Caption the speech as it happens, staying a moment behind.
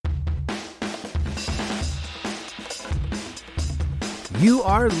You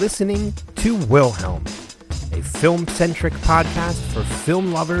are listening to Wilhelm, a film-centric podcast for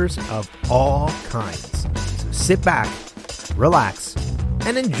film lovers of all kinds. So sit back, relax,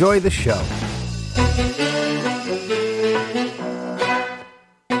 and enjoy the show.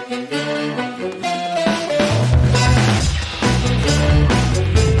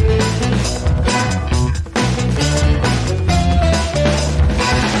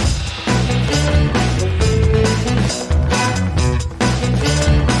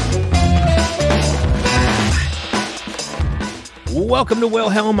 Welcome to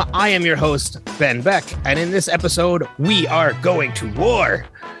Wilhelm. I am your host, Ben Beck, and in this episode, we are going to war.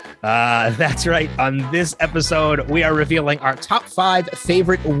 That's right. On this episode, we are revealing our top 5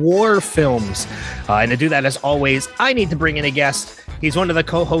 favorite war films. And to do that, as always, I need to bring in a guest. He's one of the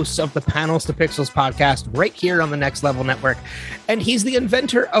co-hosts of the Panels to Pixels podcast right here on the Next Level Network. And he's the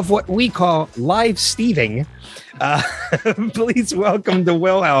inventor of what we call live Steving. Please welcome to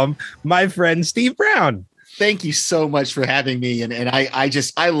Wilhelm, my friend, Steve Brown. Thank you so much for having me. And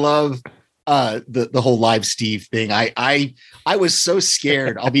I love the whole live Steve thing. I was so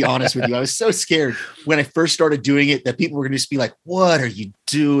scared. I'll be honest with you. I was so scared when I first started doing it that people were going to just be like, what are you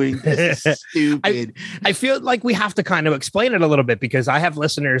doing? This is stupid. I feel like we have to kind of explain it a little bit because I have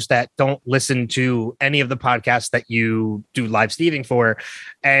listeners that don't listen to any of the podcasts that you do live Steving for.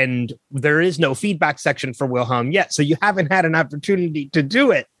 And there is no feedback section for Wilhelm yet. So you haven't had an opportunity to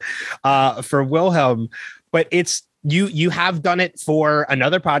do it for Wilhelm. But it's you have done it for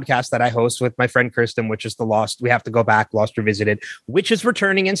another podcast that I host with my friend Kristen, which is the Lost. We have to go back, Lost Revisited, which is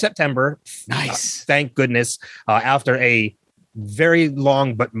returning in September. Nice. Thank goodness. After a very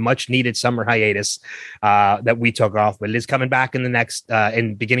long but much needed summer hiatus that we took off, but it is coming back in the next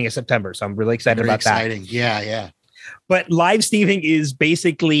in beginning of September. So I'm really excited about that. Yeah. But live Steving is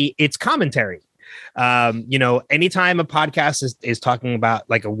basically it's commentary. Anytime a podcast is talking about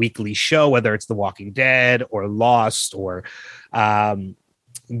like a weekly show, whether it's The Walking Dead or Lost or,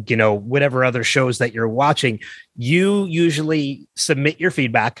 whatever other shows that you're watching, you usually submit your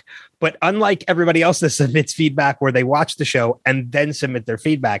feedback. But unlike everybody else that submits feedback where they watch the show and then submit their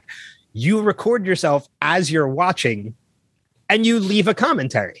feedback, you record yourself as you're watching and you leave a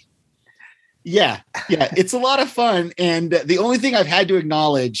commentary. Yeah. It's a lot of fun. And the only thing I've had to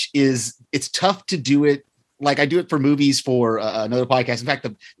acknowledge is it's tough to do it. Like I do it for movies for another podcast. In fact,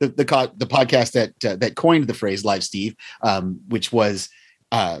 the podcast that coined the phrase live Steve, which was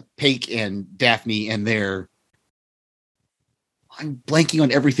Paik and Daphne and I'm blanking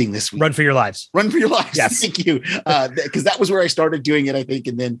on everything this week. Run for Your Lives. Yes. Thank you. Because that was where I started doing it, I think,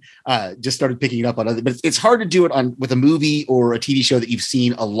 and then just started picking it up on other. But it's hard to do it with a movie or a TV show that you've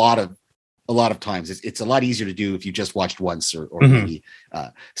seen a lot of times. It's a lot easier to do if you just watched once or maybe.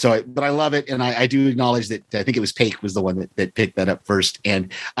 But I love it. And I do acknowledge that I think it was Paik was the one that picked that up first.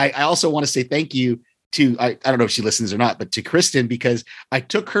 And I also want to say thank you to, I don't know if she listens or not, but to Kristen, because I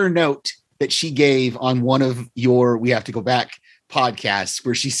took her note that she gave on one of your We Have to Go Back podcasts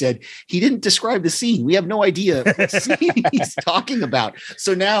where she said he didn't describe the scene. We have no idea what scene he's talking about.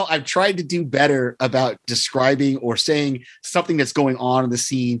 So now I've tried to do better about describing or saying something that's going on in the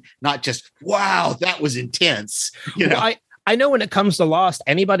scene, not just, wow, that was intense. I know when it comes to Lost,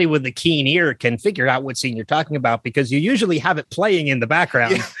 anybody with a keen ear can figure out what scene you're talking about because you usually have it playing in the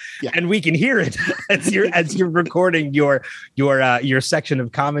background and we can hear it as you're recording your section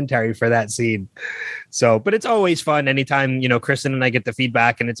of commentary for that scene. So, but it's always fun anytime, Kristen and I get the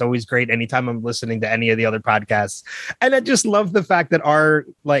feedback, and it's always great anytime I'm listening to any of the other podcasts. And I just love the fact that our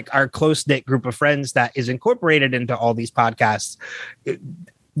close-knit group of friends that is incorporated into all these podcasts,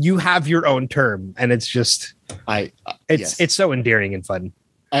 you have your own term, and it's just it's so endearing and fun.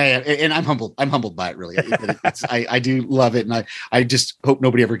 And I'm humbled by it, really. I do love it, and I just hope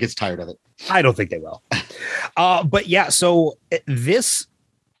nobody ever gets tired of it. I don't think they will. But yeah, so this,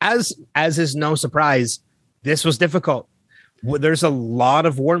 as is no surprise, this was difficult. There's a lot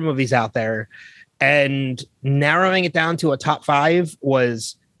of war movies out there, and narrowing it down to a top 5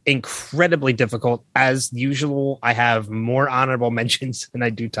 was incredibly difficult. As usual, I have more honorable mentions than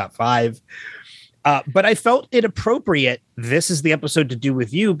I do top 5. But I felt it appropriate. This is the episode to do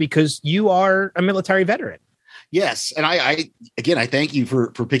with you because you are a military veteran. Yes. And I thank you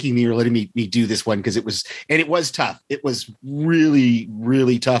for picking me or letting me do this one, because it was tough. It was really,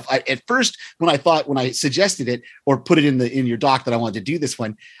 really tough. At first, when I suggested it or put it in your doc that I wanted to do this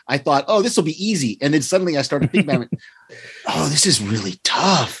one, I thought, oh, this will be easy. And then suddenly I started thinking about it. Oh, this is really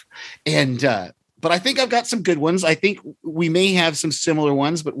tough. And, but I think I've got some good ones. I think we may have some similar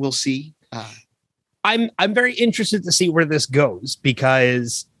ones, but we'll see. I'm very interested to see where this goes,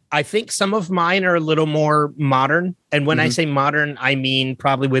 because I think some of mine are a little more modern. And when I say modern, I mean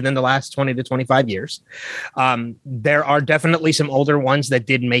probably within the last 20 to 25 years. There are definitely some older ones that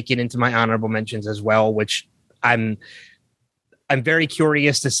did make it into my honorable mentions as well, which I'm very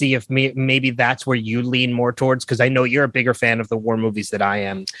curious to see if maybe that's where you lean more towards, because I know you're a bigger fan of the war movies than I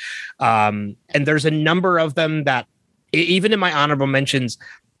am. And there's a number of them that, even in my honorable mentions,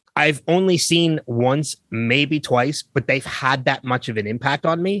 I've only seen once, maybe twice, but they've had that much of an impact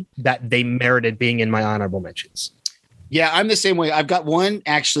on me that they merited being in my honorable mentions. Yeah, I'm the same way. I've got one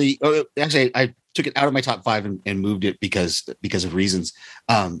actually. I took it out of my top 5 and moved it because of reasons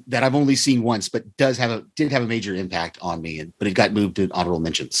that I've only seen once, but did have a major impact on me. But it got moved to honorable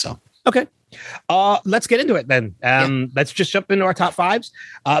mentions. So okay. Let's get into it then. Let's just jump into our top 5s.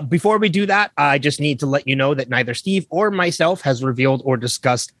 Before we do that, I just need to let you know that neither Steve or myself has revealed or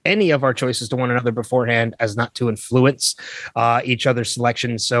discussed any of our choices to one another beforehand, as not to influence each other's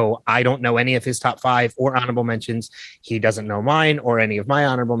selections. So I don't know any of his top 5 or honorable mentions. He doesn't know mine or any of my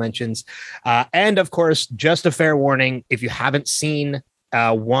honorable mentions. And of course, just a fair warning, if you haven't seen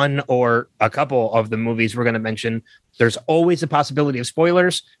one or a couple of the movies we're going to mention, there's always a possibility of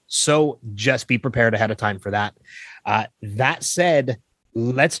spoilers, so just be prepared ahead of time for that. That said,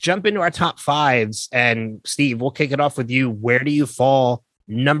 let's jump into our top 5s. And Steve, we'll kick it off with you. Where do you fall?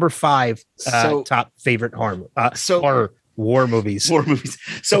 Number 5 top favorite horror war movies. War movies.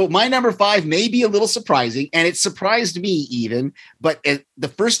 So my number 5 may be a little surprising, and it surprised me even. But the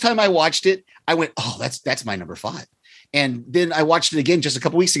first time I watched it, I went, "Oh, that's my number 5." And then I watched it again just a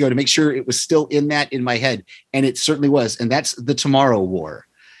couple weeks ago to make sure it was still in my head. And it certainly was. And that's The Tomorrow War.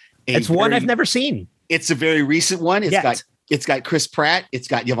 It's one I've never seen. It's a very recent one. It's got Chris Pratt. It's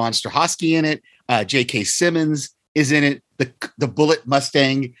got Yvonne Strahovski in it. J.K. Simmons is in it. The Bullet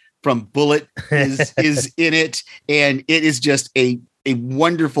Mustang from Bullet is in it. And it is just a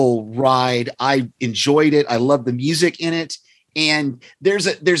wonderful ride. I enjoyed it. I love the music in it. And there's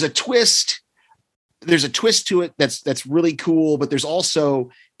a twist. There's a twist to it that's really cool, but there's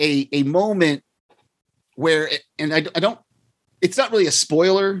also a moment where, and I don't, it's not really a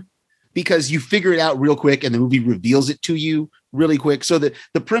spoiler because you figure it out real quick and the movie reveals it to you really quick. So the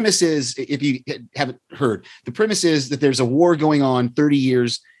premise is, if you haven't heard, the premise is that there's a war going on 30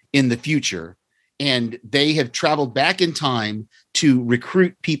 years in the future, and they have traveled back in time to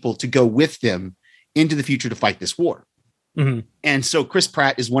recruit people to go with them into the future to fight this war. Mm-hmm. And so Chris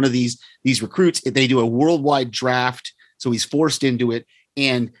Pratt is one of these recruits. They do a worldwide draft, so he's forced into it.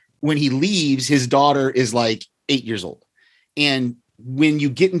 And when he leaves, his daughter is like 8 years old. And when you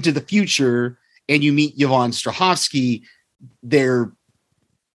get into the future and you meet Yvonne Strahovski,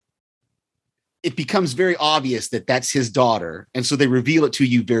 it becomes very obvious that that's his daughter, and so they reveal it to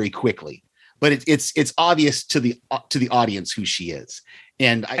you very quickly. But it's obvious to the audience who she is,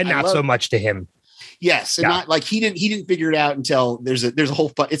 and not so much to him. Yes, and not like he didn't figure it out until there's a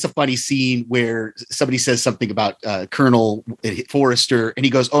whole it's a funny scene where somebody says something about Colonel Forrester, and he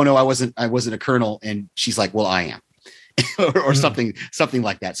goes, "Oh no, I wasn't a colonel," and she's like, "Well, I am," or something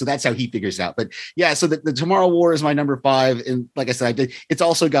like that. So that's how he figures it out. But yeah, so the Tomorrow War is my number 5, and like I said, it's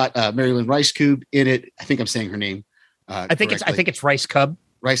also got Marilyn Rice-Cube in it. I think I'm saying her name. I think it's Rice Cub.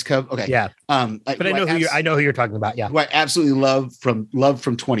 Rice Cub. Okay. Yeah. But I know who you're talking about. Yeah. Who I absolutely love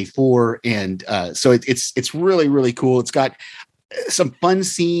from 24. And so it's really, really cool. It's got some fun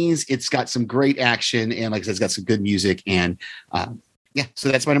scenes. It's got some great action. And like I said, it's got some good music. And so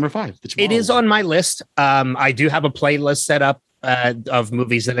that's my number 5. It is on my list. I do have a playlist set up of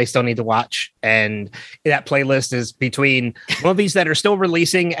movies that I still need to watch. And that playlist is between movies that are still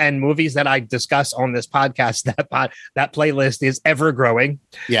releasing and movies that I discuss on this podcast. That playlist is ever growing.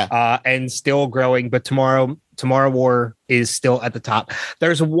 Yeah. And still growing. But Tomorrow War is still at the top.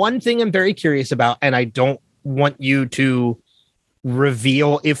 There's one thing I'm very curious about, and I don't want you to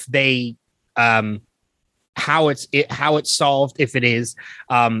reveal if they, how it's solved, if it is,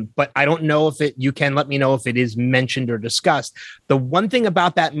 but I don't know if you can let me know if it is mentioned or discussed. The one thing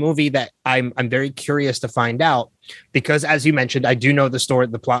about that movie that I'm very curious to find out, because as you mentioned, I do know the story,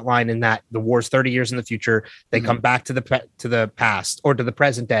 the plot line, in that the war's 30 years in the future. They come back to the past or to the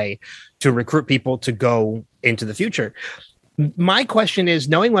present day to recruit people to go into the future. My question is,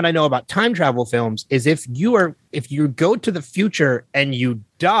 knowing what I know about time travel films, is if you go to the future and you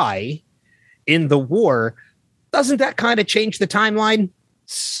die in the war, doesn't that kind of change the timeline?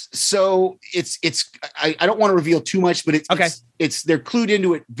 So I don't want to reveal too much, but it's they're clued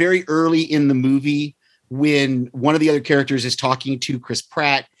into it very early in the movie when one of the other characters is talking to Chris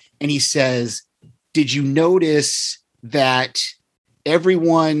Pratt, and he says, "Did you notice that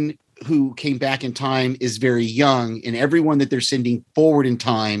everyone who came back in time is very young, and everyone that they're sending forward in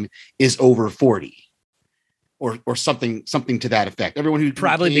time is over 40. Or something to that effect. Everyone who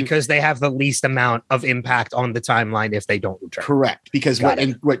probably because they have the least amount of impact on the timeline if they don't return. Correct. Because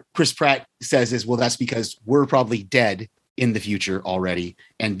what Chris Pratt says is, well, that's because we're probably dead in the future already,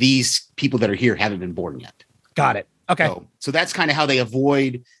 and these people that are here haven't been born yet. Got it. Okay. So that's kind of how they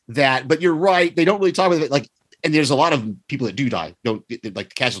avoid that. But you're right; they don't really talk about it. Like, and there's a lot of people that do die. Like the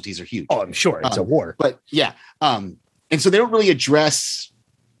casualties are huge. Oh, I'm sure it's a war. But yeah, and so they don't really address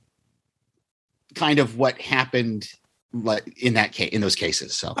kind of what happened like in that case, in those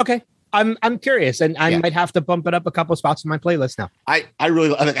cases. So okay, I'm curious, and I might have to bump it up a couple spots in my playlist now. I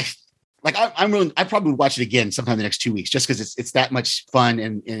really I probably would watch it again sometime in the next 2 weeks just because it's that much fun,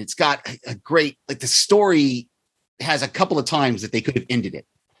 and it's got a great, like, the story has a couple of times that they could have ended it,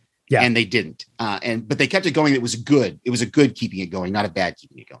 and they didn't, but they kept it going. It was good keeping it going, not a bad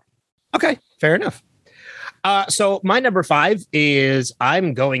keeping it going. Okay, fair enough. So my number 5 is,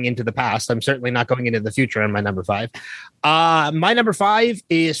 I'm going into the past. I'm certainly not going into the future on my number 5. My number 5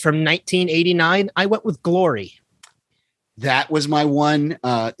 is from 1989. I went with Glory. That was my one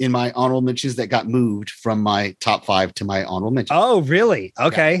in my honorable mentions that got moved from my top 5 to my honorable mentions. Oh, really?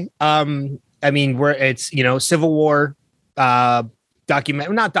 Okay. Yeah. I mean, it's Civil War not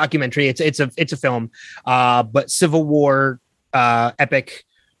documentary. It's a film, but Civil War epic.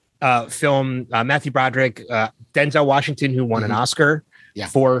 Film, Matthew Broderick, Denzel Washington, who won an Oscar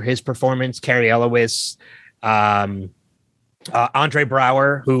for his performance, Cary Elwes, Andre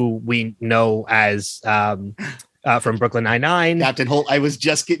Braugher, who we know as from Brooklyn Nine-Nine, Captain Holt. I was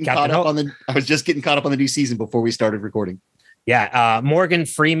just getting caught up on the new season before we started recording. Yeah, Morgan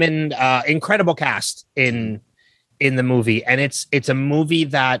Freeman, incredible cast in the movie, and it's a movie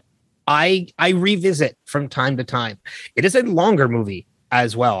that I revisit from time to time. It is a longer movie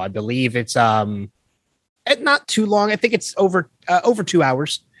as well. I believe it's not too long. I think it's over 2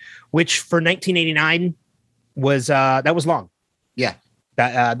 hours, which for 1989 was long. Yeah.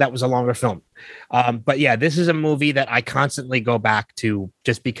 That was a longer film. But yeah, this is a movie that I constantly go back to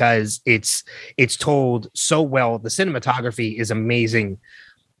just because it's told so well. The cinematography is amazing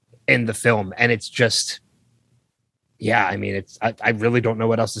in the film, and it's just, I mean, I really don't know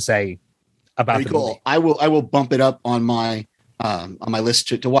what else to say about the movie. I will bump it up on my list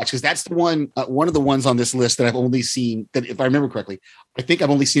to watch, because that's the one of the ones on this list that I've only seen, that, if I remember correctly, I think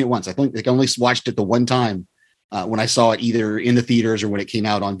I've only seen it once. I think I only watched it the one time when I saw it either in the theaters or when it came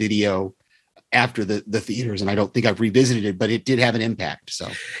out on video after the theaters, and I don't think I've revisited it, but it did have an impact. So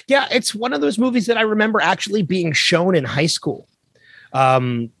yeah, it's one of those movies that I remember actually being shown in high school.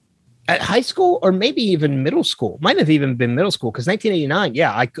 At high school, or maybe even middle school. Might have even been middle school, because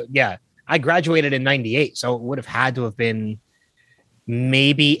 1989, I graduated in 98, so it would have had to have been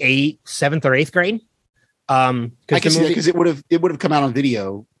maybe 7th or 8th grade. I can see that, because it would have come out on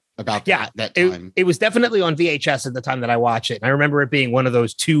video about that time. It was definitely on VHS at the time that I watched it. And I remember it being one of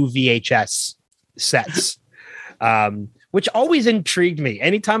those 2 VHS sets, which always intrigued me.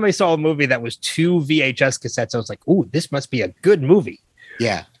 Anytime I saw a movie that was 2 VHS cassettes, I was like, "Ooh, this must be a good movie."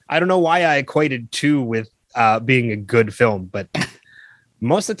 Yeah, I don't know why I equated 2 with being a good film, but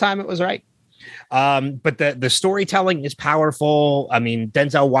most of the time it was right. But the storytelling is powerful. I mean,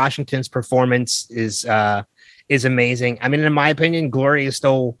 Denzel Washington's performance is amazing. I mean, in my opinion, Glory is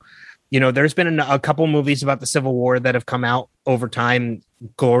still, there's been a couple movies about the Civil War that have come out over time.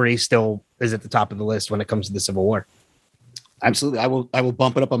 Glory still is at the top of the list when it comes to the Civil War. Absolutely. I will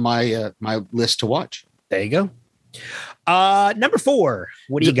bump it up on my my list to watch. There you go. Number 4.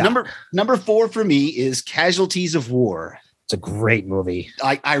 What do you got? Number 4 for me is Casualties of War. It's a great movie.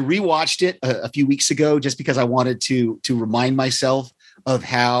 I rewatched it a few weeks ago just because I wanted to remind myself of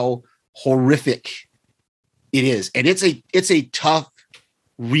how horrific it is, and it's a tough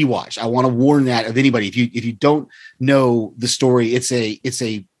rewatch. I want to warn that of anybody, if you don't know the story, it's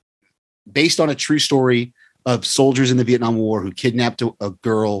a based on a true story of soldiers in the Vietnam War who kidnapped a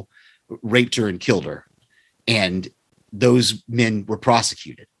girl, raped her, and killed her, and those men were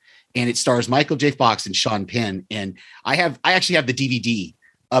prosecuted. And it stars Michael J. Fox and Sean Penn. And I actually have the DVD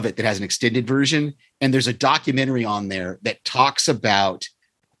of it that has an extended version. And there's a documentary on there that talks about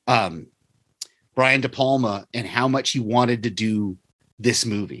Brian De Palma and how much he wanted to do this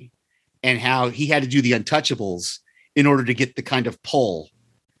movie, and how he had to do The Untouchables in order to get the kind of pull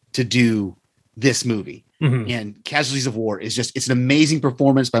to do this movie. Mm-hmm. And Casualties of War is it's an amazing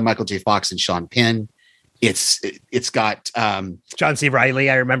performance by Michael J. Fox and Sean Penn. It's got John C.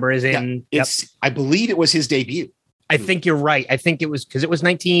 Reilly, I remember, is in. I believe it was his debut. I think you're right. I think it was because it was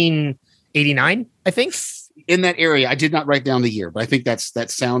 1989. I think in that area. I did not write down the year, but I think that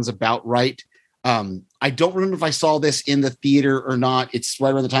sounds about right. I don't remember if I saw this in the theater or not. It's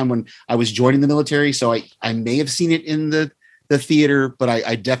right around the time when I was joining the military, so I may have seen it in the theater, but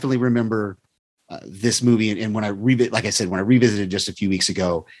I definitely remember this movie. And when I revisited just a few weeks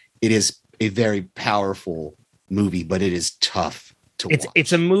ago, it is a very powerful movie, but it is tough to watch.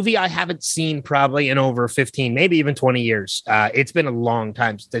 It's a movie I haven't seen probably in over 15, maybe even 20 years. It's been a long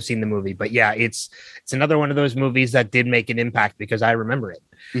time since I've seen the movie, but yeah, it's another one of those movies that did make an impact because I remember it.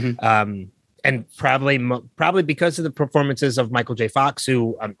 Mm-hmm. And probably because of the performances of Michael J. Fox,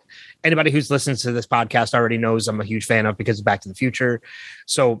 who anybody who's listened to this podcast already knows I'm a huge fan of because of Back to the Future.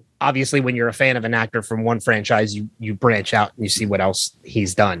 So obviously, when you're a fan of an actor from one franchise, you branch out and you see what else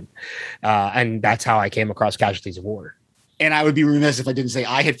he's done. And that's how I came across Casualties of War. And I would be remiss if I didn't say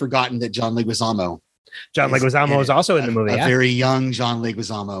I had forgotten that John Leguizamo. John Leguizamo is also in the movie. A very young John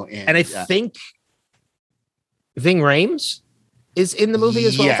Leguizamo. And I think Ving Rhames is in the movie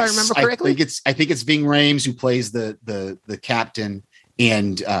as well, if I remember correctly. I think it's Ving Rhames who plays the captain.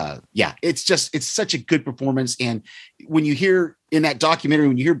 And it's such a good performance. And when you hear in that documentary,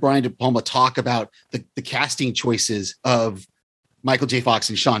 when you hear Brian De Palma talk about the casting choices of Michael J. Fox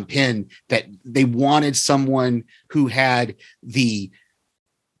and Sean Penn, that they wanted someone who had the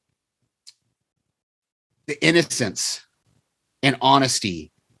innocence and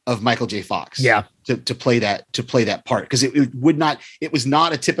honesty of Michael J. Fox. Yeah. To play that part. Because it was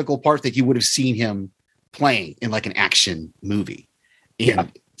not a typical part that you would have seen him playing in like an action movie.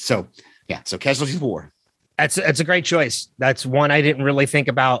 And so Casualties of War. That's a great choice. That's one I didn't really think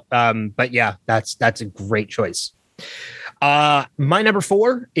about. But yeah, that's a great choice. My number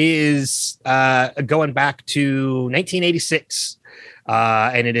 4 is going back to 1986.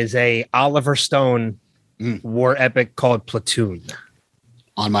 And it is a Oliver Stone war epic called Platoon.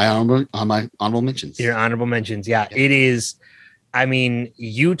 On my honorable mentions. Your honorable mentions. Yeah, it is. I mean,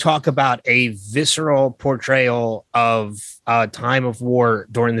 you talk about a visceral portrayal of a time of war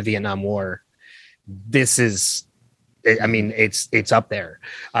during the Vietnam War. This is, I mean, it's up there.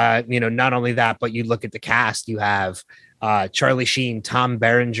 Not only that, but you look at the cast. You have Charlie Sheen, Tom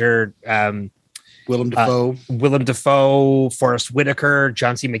Berenger, Willem Dafoe, Forrest Whitaker,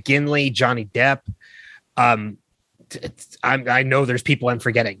 John C. McGinley, Johnny Depp. I know there's people I'm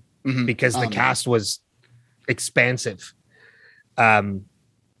forgetting because the cast was expansive.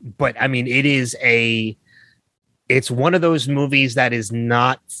 But I mean, it's one of those movies that is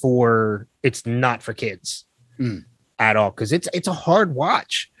not for kids at all. Cause it's a hard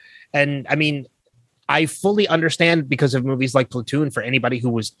watch. And I mean, I fully understand because of movies like Platoon for anybody who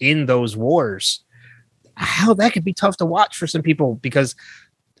was in those wars, how that could be tough to watch for some people, because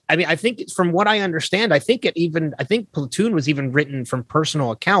I mean, I think from what I understand, I think Platoon was even written from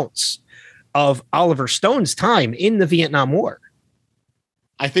personal accounts of Oliver Stone's time in the Vietnam War.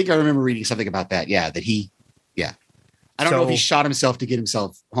 I think I remember reading something about that. Yeah. I don't know if he shot himself to get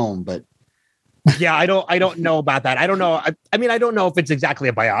himself home, but yeah, I don't know about that. I don't know. I mean, I don't know if it's exactly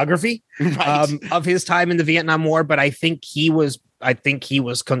a biography of his time in the Vietnam War, but I think he was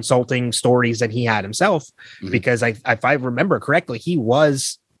consulting stories that he had himself, because if I remember correctly, he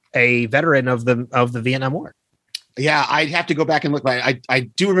was a veteran of the Vietnam War. Yeah, I'd have to go back and look. I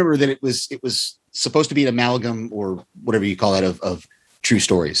do remember that it was supposed to be an amalgam or whatever you call it of true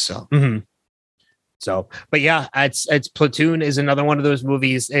stories. So, but yeah, it's Platoon is another one of those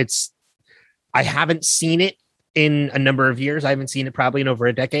movies. I haven't seen it in a number of years. I haven't seen it probably in over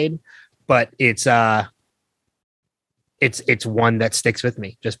a decade, but it's one that sticks with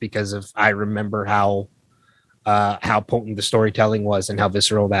me just because of I remember how potent the storytelling was and how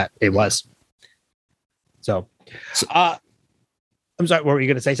visceral that it was. So I'm sorry, what were you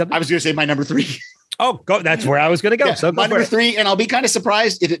going to say something? I was going to say my number 3. Oh, go. That's where I was going to go. Yeah, so my number 3, and I'll be kind of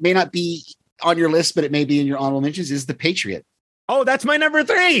surprised if it may not be on your list, but it may be in your honorable mentions, is The Patriot. Oh, that's my number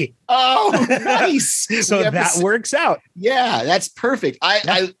 3. Oh, nice. So that works out. Yeah, that's perfect.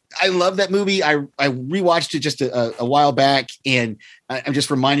 I love that movie. I rewatched it just a while back, and I'm just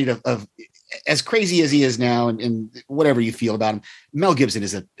reminded of as crazy as he is now, and whatever you feel about him, Mel Gibson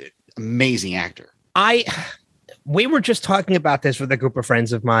is an amazing actor. We were just talking about this with a group of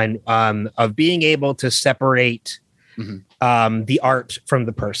friends of mine, of being able to separate the art from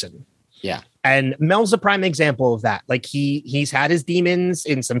the person. Yeah. And Mel's a prime example of that. Like he's had his demons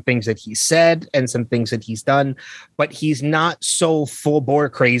in some things that he said and some things that he's done, but he's not so full bore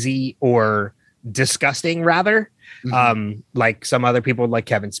crazy or disgusting, rather. Like some other people like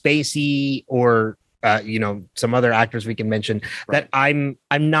Kevin Spacey or some other actors we can mention, that I'm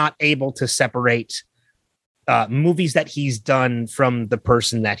not able to separate movies that he's done from the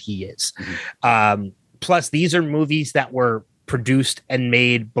person that he is. plus these are movies that were produced and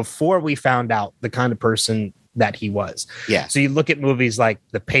made before we found out the kind of person that he was. Yeah. So you look at movies like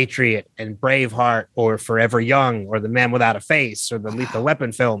The Patriot and Braveheart or Forever Young or The Man Without a Face or the Lethal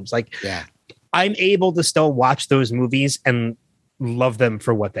Weapon films. Like, I'm able to still watch those movies and love them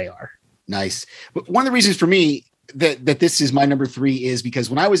for what they are. Nice. But one of the reasons for me that this is my number 3 is because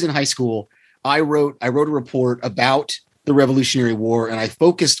when I was in high school, I wrote a report about the Revolutionary War, and I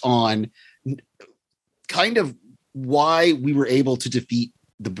focused on kind of why we were able to defeat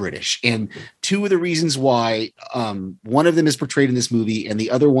the British. And 2 of the reasons why, one of them is portrayed in this movie and the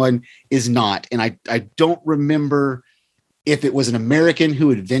other one is not. And I don't remember if it was an American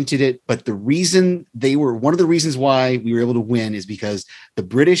who invented it, but one of the reasons why we were able to win is because the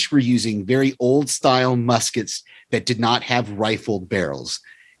British were using very old style muskets that did not have rifled barrels.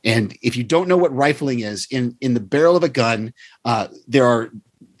 And if you don't know what rifling is, in the barrel of a gun,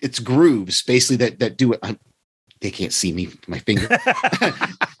 it's grooves basically that do it. They can't see me, my finger.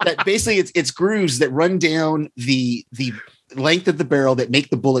 That basically it's grooves that run down the length of the barrel that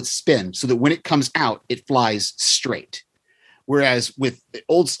make the bullet spin so that when it comes out, it flies straight. Whereas with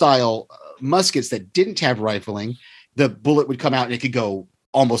old style muskets that didn't have rifling, the bullet would come out and it could go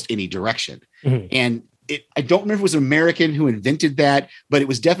almost any direction. Mm-hmm. And I don't remember if it was an American who invented that, but it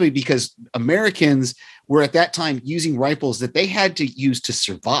was definitely because Americans were at that time using rifles that they had to use to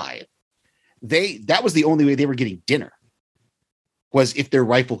survive. That was the only way they were getting dinner, was if their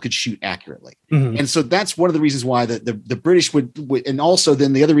rifle could shoot accurately. Mm-hmm. And so that's one of the reasons why the British would, and also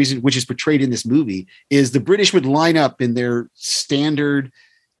then the other reason, which is portrayed in this movie, is the British would line up in their standard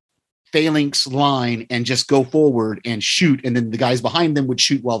phalanx line and just go forward and shoot. And then the guys behind them would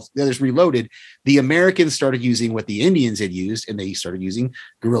shoot while the others reloaded. The Americans started using what the Indians had used, and they started using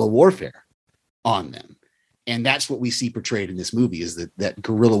guerrilla warfare on them. And that's what we see portrayed in this movie, is that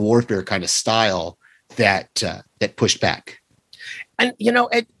guerrilla warfare kind of style that pushed back. And,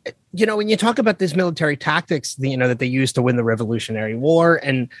 when you talk about these military tactics, that they used to win the Revolutionary War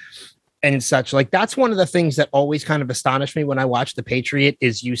and such, like, that's one of the things that always kind of astonished me when I watch The Patriot,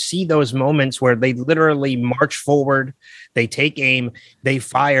 is you see those moments where they literally march forward, they take aim, they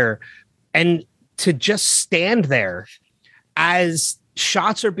fire, and to just stand there as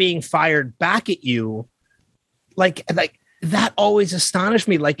shots are being fired back at you, like that always astonished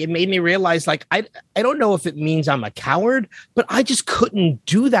me. Like, it made me realize, like, I don't know if it means I'm a coward, but I just couldn't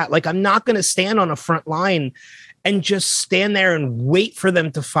do that. Like, I'm not going to stand on a front line and just stand there and wait for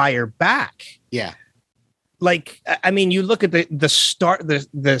them to fire back. Yeah. Like, I mean, you look at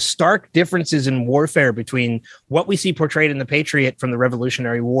the stark differences in warfare between what we see portrayed in The Patriot from the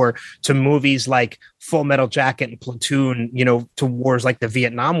Revolutionary War to movies like Full Metal Jacket and Platoon, to wars like the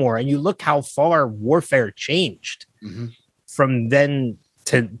Vietnam War. And you look how far warfare changed from then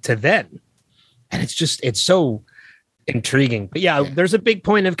to then. And it's so intriguing. But yeah, there's a big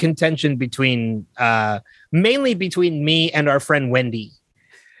point of contention between mainly between me and our friend Wendy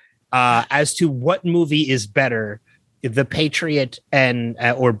as to what movie is better, The Patriot and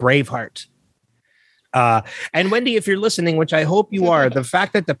or Braveheart. And Wendy, if you're listening, which I hope you are, the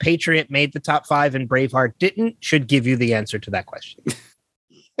fact that The Patriot made the top 5 and Braveheart didn't should give you the answer to that question.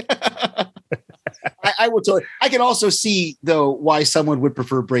 I will tell you. I can also see, though, why someone would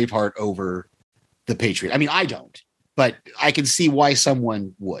prefer Braveheart over The Patriot. I mean, I don't, but I can see why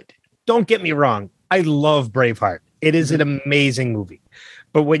someone would. Don't get me wrong. I love Braveheart. It is an amazing movie.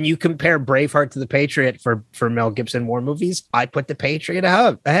 But when you compare Braveheart to The Patriot for Mel Gibson war movies, I put The Patriot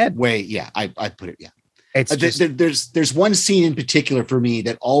ahead. I put it. Yeah. It's there's one scene in particular for me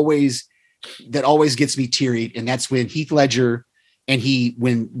that always gets me teary, and that's when Heath Ledger and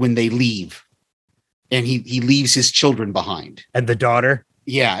when they leave, and he leaves his children behind, and the daughter.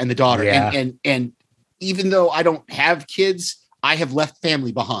 Yeah, and the daughter. Yeah. And even though I don't have kids, I have left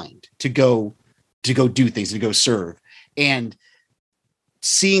family behind to go do things, to go serve, and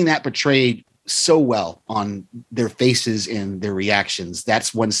seeing that portrayed so well on their faces and their reactions,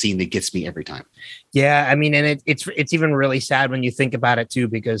 that's one scene that gets me every time. Yeah, I mean, and it's even really sad when you think about it too,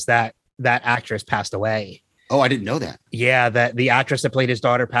 because that actress passed away. Oh, I didn't know that. Yeah, that the actress that played his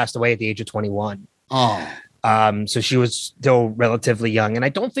daughter passed away at the age of 21. Oh. So she was still relatively young, and I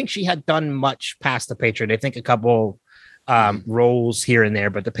don't think she had done much past The Patriot. I think a couple roles here and there,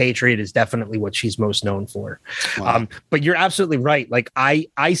 but The Patriot is definitely what she's most known for. Wow. But you're absolutely right. Like, I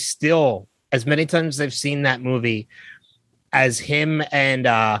still, as many times as I've seen that movie, as him and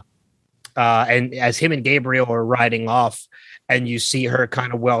Gabriel are riding off, and you see her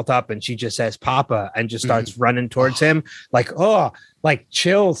kind of welt up, and she just says "Papa" and just starts running towards him, like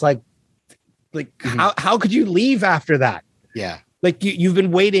chills, like how could you leave after that? Yeah. Like you've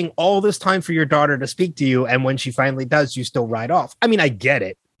been waiting all this time for your daughter to speak to you, and when she finally does, you still ride off. I mean, I get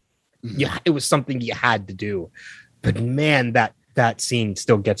it. Yeah, it was something you had to do, but man, that scene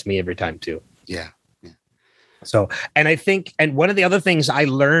still gets me every time too. Yeah. So, and I think, and one of the other things I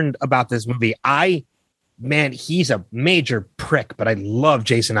learned about this movie, he's a major prick, but I love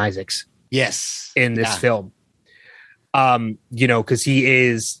Jason Isaacs. Yes, in this film. Because he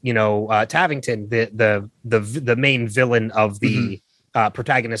is, Tavington, the main villain of the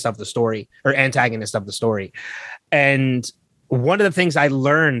protagonist of the story, or antagonist of the story. And one of the things I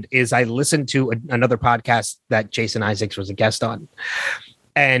learned is I listened to another podcast that Jason Isaacs was a guest on.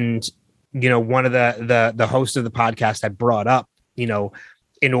 And, one of the hosts of the podcast had brought up,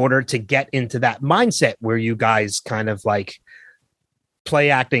 in order to get into that mindset where you guys kind of like play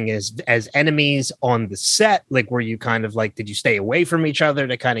acting as enemies on the set, like where you kind of like, did you stay away from each other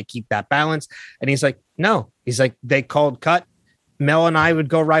to kind of keep that balance? And he's like, no, he's like, they called cut. Mel and I would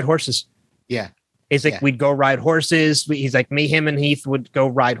go ride horses. Yeah. He's like, we'd go ride horses. He's like, him and Heath would go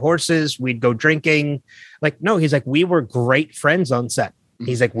ride horses. We'd go drinking. Like, no, he's like, we were great friends on set.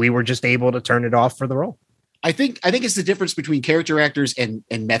 He's like, we were just able to turn it off for the role. I think it's the difference between character actors and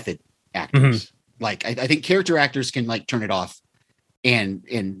method actors. Like, I think character actors can like turn it off.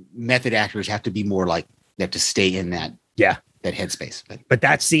 And method actors have to be more like, they have to stay in that headspace. But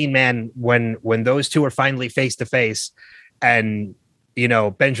that scene, man, when those two are finally face to face, and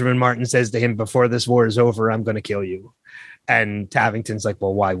Benjamin Martin says to him, "Before this war is over, I'm going to kill you," and Tavington's like,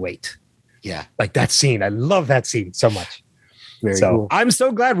 "Well, why wait?" Yeah, like that scene. I love that scene so much. Very cool. I'm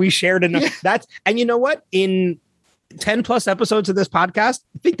so glad we shared enough. That's, and you know what? In 10 plus episodes of this podcast,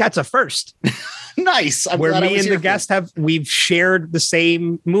 I think that's a first. Nice. Where me and the guest we've shared the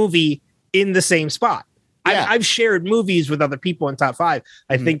same movie in the same spot. Yeah. I've shared movies with other people in top 5.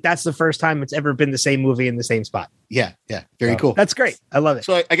 I think that's the first time it's ever been the same movie in the same spot. Yeah. Very cool. That's great. I love it.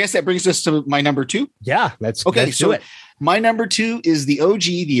 So I guess that brings us to my number 2. Yeah. Let's do it. My number 2 is the OG,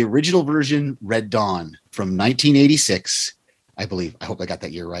 the original version, Red Dawn from 1986. I believe. I hope I got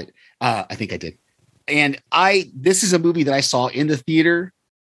that year right. I think I did. And this is a movie that I saw in the theater.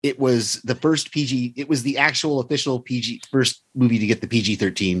 It was the first PG. It was the actual official PG first movie to get the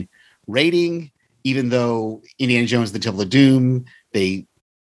PG-13 rating. Even though Indiana Jones: The Temple of Doom, they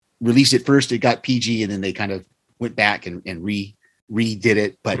released it first, it got PG, and then they kind of went back and redid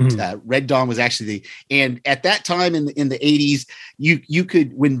it. But Red Dawn was actually and at that time in the 80s, you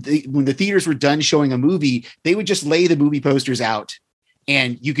could when the theaters were done showing a movie, they would just lay the movie posters out,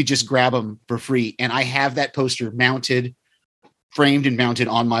 and you could just grab them for free. And I have that poster framed and mounted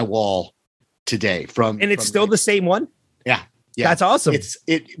on my wall today. And it's still the same one. Yeah. That's awesome.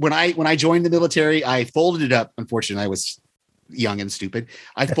 When I joined the military, I folded it up. Unfortunately, I was young and stupid.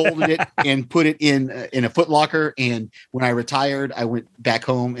 I folded it and put it in a Foot Locker. And when I retired, I went back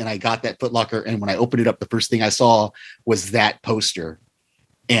home and I got that Foot Locker. And when I opened it up, the first thing I saw was that poster.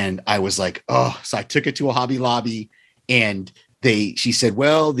 And I was like, oh, so I took it to a Hobby Lobby, and she said,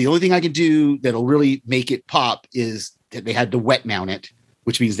 well, the only thing I can do that'll really make it pop is that they had to wet mount it,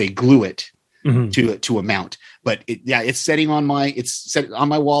 which means they glue it to a mount. But it's set on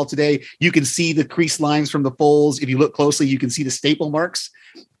my wall today. You can see the crease lines from the folds. If you look closely, you can see the staple marks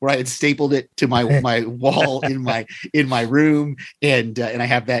where I had stapled it to my wall in my room, and I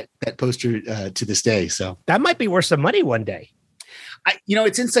have that poster to this day. So that might be worth some money one day.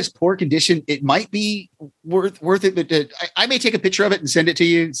 It's in such poor condition. It might be worth it, but I may take a picture of it and send it to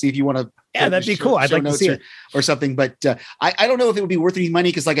you. See if you want to. Yeah, that'd be cool. I'd like to see it or something. But I don't know if it would be worth any money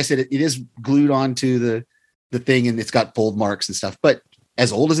because, like I said, it is glued onto the thing, and it's got fold marks and stuff. But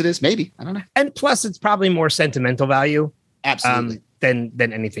as old as it is, maybe, I don't know. And plus, it's probably more sentimental value, absolutely, than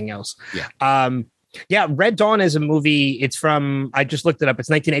anything else. Yeah. Red Dawn is a movie. It's from. I just looked it up. It's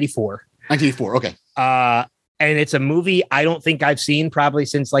 1984. 1984. Okay. And it's a movie I don't think I've seen probably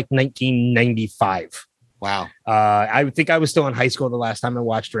since like 1995. Wow. I think I was still in high school the last time I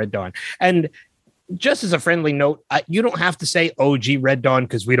watched Red Dawn. And just as a friendly note, you don't have to say OG Red Dawn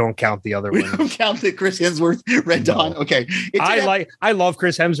because we don't count the other one. We don't count the Chris Hemsworth Red Dawn. Okay. I love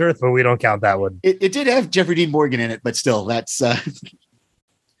Chris Hemsworth, but we don't count that one. It did have Jeffrey Dean Morgan in it, but still, that's.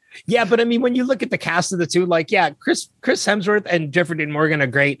 Yeah, but I mean, when you look at the cast of the two, like, Chris Hemsworth and Jeffrey Dean Morgan are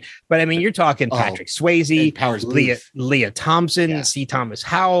great. But I mean, you're talking Patrick Swayze, Leah Thompson, C. Thomas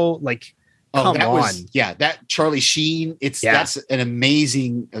Howell. Like, come on. That Charlie Sheen. That's an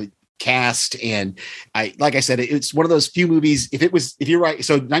amazing cast. And like I said, it's one of those few movies. If you're right.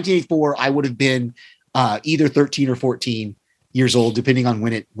 So 1984, I would have been either 13 or 14 years old, depending on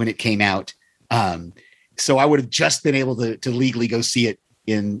when it came out. So I would have just been able to legally go see it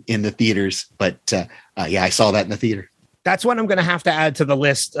in the theaters, but I saw that in the theater. That's one I'm going to have to add to the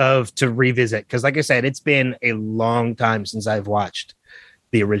list to revisit. Cause like I said, it's been a long time since I've watched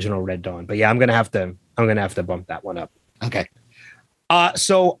the original Red Dawn, but yeah, I'm going to have to bump that one up. Okay.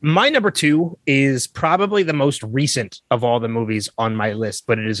 So my number 2 is probably the most recent of all the movies on my list,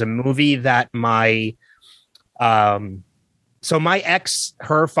 but it is a movie that my ex,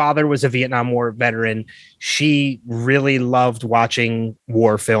 her father was a Vietnam War veteran. She really loved watching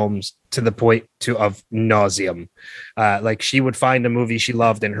war films to the point of nauseum. Like she would find a movie she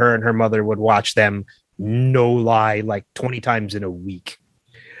loved and her mother would watch them, no lie, like 20 times in a week.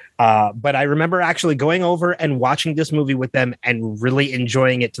 But I remember actually going over and watching this movie with them and really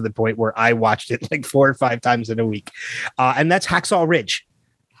enjoying it to the point where I watched it like 4 or 5 times in a week. And that's Hacksaw Ridge.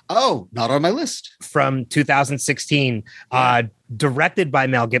 Oh, not on my list. From 2016, directed by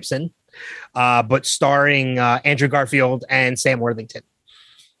Mel Gibson, but starring Andrew Garfield and Sam Worthington.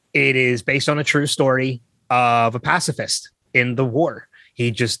 It is based on a true story of a pacifist in the war. He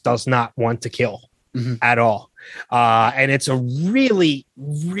just does not want to kill at all. And it's a really,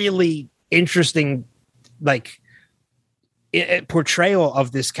 really interesting, portrayal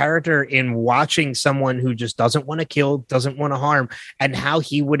of this character in watching someone who just doesn't want to kill, doesn't want to harm, and how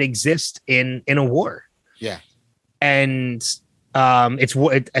he would exist in a war. Yeah. And I'm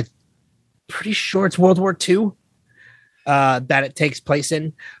pretty sure it's World War II that it takes place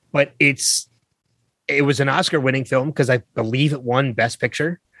in, but it was an Oscar-winning film because I believe it won Best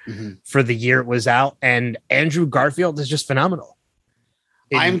Picture for the year it was out, and Andrew Garfield is just phenomenal.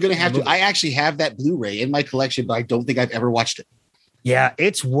 I'm going to have to. I actually have that Blu-ray in my collection, but I don't think I've ever watched it. Yeah,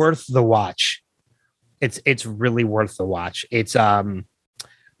 it's worth the watch. It's really worth the watch. It's and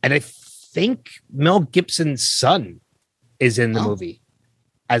I think Mel Gibson's son is in the movie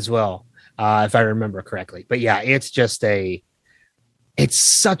as well, if I remember correctly. But yeah, it's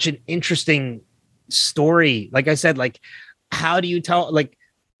such an interesting story. Like I said, how do you tell?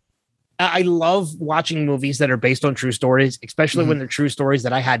 I love watching movies that are based on true stories, especially when they're true stories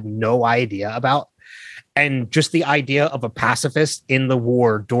that I had no idea about. And just the idea of a pacifist in the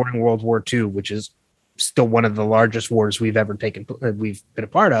war during World War II, which is still one of the largest wars we've been a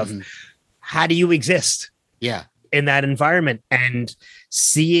part of. How do you exist? Yeah. In that environment, and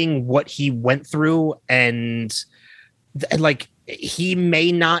seeing what he went through, and he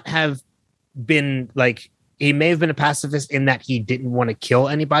may not have been he may have been a pacifist in that he didn't want to kill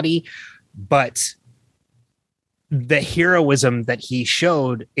anybody, but the heroism that he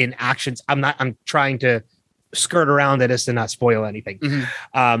showed in actions, I'm trying to skirt around it as to not spoil anything.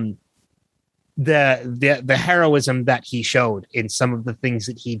 The heroism that he showed in some of the things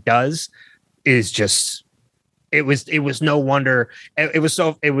that he does is just, it was no wonder. It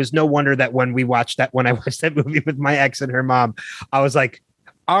was no wonder that when I watched that movie with my ex and her mom, I was like,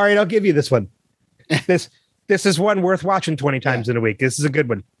 all right, I'll give you this one. This is one worth watching 20 times in a week. This is a good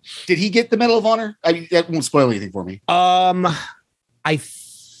one. Did he get the Medal of Honor? I mean, that won't spoil anything for me.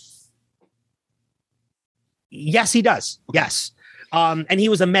 Yes, he does. Yes. And he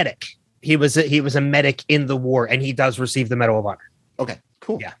was a medic. He was a medic in the war, and he does receive the Medal of Honor. Okay,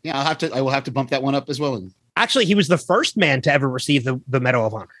 cool. Yeah. I will have to bump that one up as well. Actually, he was the first man to ever receive the Medal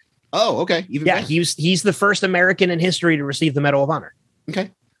of Honor. Oh, okay. Even better. He's the first American in history to receive the Medal of Honor.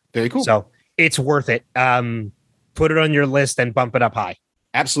 Okay. Very cool. So it's worth it. Put it on your list and bump it up high.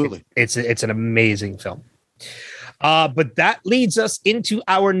 Absolutely. It's an amazing film. But that leads us into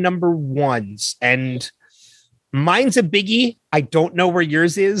our number ones, and mine's a biggie. I don't know where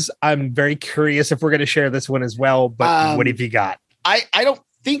yours is. I'm very curious if we're going to share this one as well, but what have you got? I don't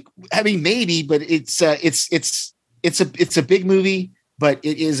think, I mean, maybe, but it's a big movie, but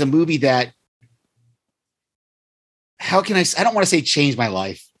it is a movie that, how can I don't want to say changed my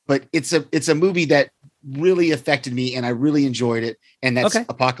life, but it's a movie that really affected me and I really enjoyed it. And that's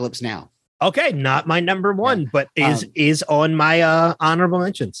Apocalypse Now. Okay. Not my number one, but is on my honorable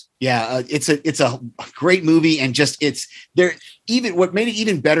mentions. Yeah. It's a great movie. And just, what made it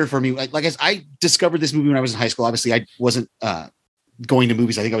even better for me. I discovered this movie when I was in high school. Obviously I wasn't, going to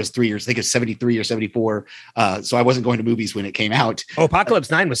movies. I think I was 3 years. I think it's 73 or 74. So I wasn't going to movies when it came out. Oh,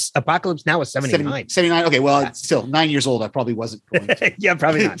 Apocalypse Now was 79. 79. Okay. Well, it's still 9 years old. I probably wasn't going to. Yeah,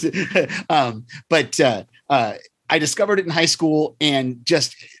 probably not. But I discovered it in high school, and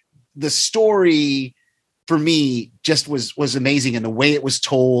just the story for me just was amazing. And the way it was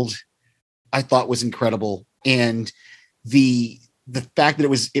told, I thought was incredible. And the fact that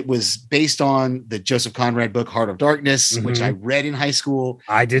it was based on the Joseph Conrad book, Heart of Darkness, which I read in high school.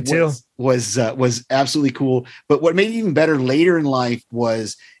 I did too. Was absolutely cool. But what made it even better later in life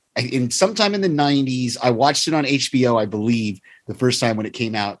was sometime in the 90s, I watched it on HBO, I believe. the first time when it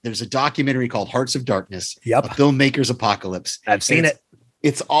came out. There's a documentary called Hearts of Darkness, Yep. A filmmaker's apocalypse. I've seen it.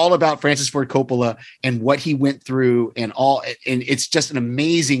 It's all about Francis Ford Coppola and what he went through and it's just an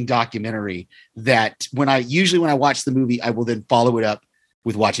amazing documentary that when I watch the movie, I will then follow it up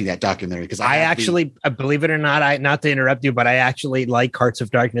with watching that documentary. Because I actually, believe it or not, not to interrupt you, but I actually like Hearts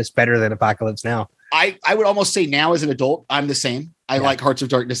of Darkness better than Apocalypse Now. I would almost say now as an adult, I'm the same. I like Hearts of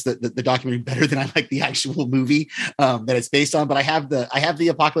Darkness, the documentary, better than I like the actual movie that it's based on. But I have the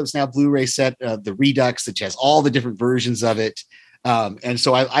Apocalypse Now Blu-ray set, the Redux, that has all the different versions of it. And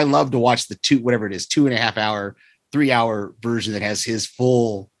so I love to watch the 2.5 hour, 3 hour version that has his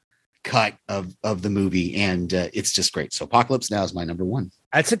full cut of the movie. And it's just great. So Apocalypse Now is my number one.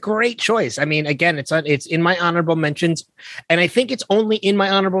 That's a great choice. I mean, again, it's in my honorable mentions, and I think it's only in my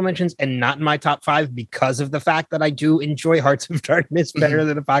honorable mentions and not in my top 5 because of the fact that I do enjoy Hearts of Darkness better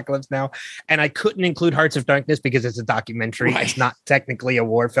than Apocalypse Now. And I couldn't include Hearts of Darkness because it's a documentary. Right. It's not technically a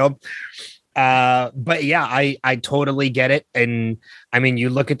war film. But yeah, I totally get it. And I mean, you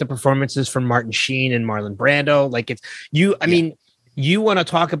look at the performances from Martin Sheen and Marlon Brando, like it's you. I mean, you want to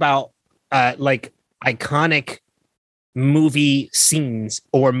talk about like iconic movie scenes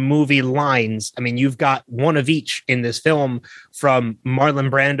or movie lines. I mean, you've got one of each in this film, from Marlon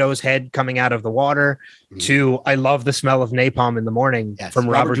Brando's head coming out of the water to I love the smell of napalm in the morning from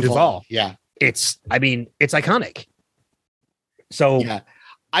Robert Duvall. Yeah. It's iconic. So yeah.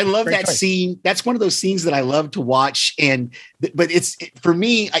 I love that scene. That's one of those scenes that I love to watch. But for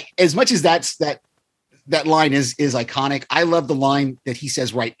me, as much as that line is iconic, I love the line that he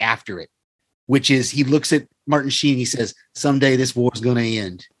says right after it, which is he looks at Martin Sheen. He says, "Someday this war is going to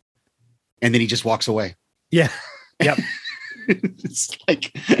end," and then he just walks away. Yeah. Yep. It's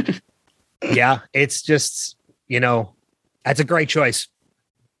like, yeah, it's just, that's a great choice.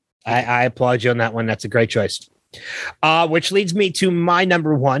 I applaud you on that one. That's a great choice. Which leads me to my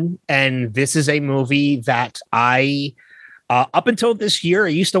number one. And this is a movie that I, up until this year, I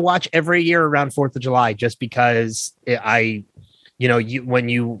used to watch every year around 4th of July, just because when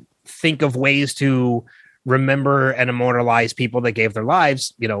you think of ways to remember and immortalize people that gave their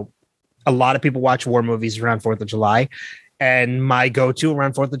lives, a lot of people watch war movies around 4th of July. And my go-to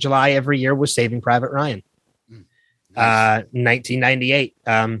around 4th of July every year was Saving Private Ryan. Nice. 1998.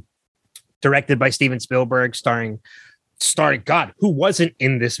 Directed by Steven Spielberg, starring God, who wasn't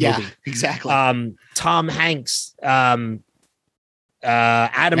in this movie? Yeah, exactly. Tom Hanks, Adam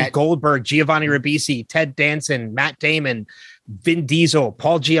Goldberg, Giovanni Ribisi, Ted Danson, Matt Damon, Vin Diesel,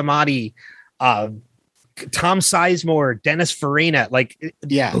 Paul Giamatti, Tom Sizemore, Dennis Farina.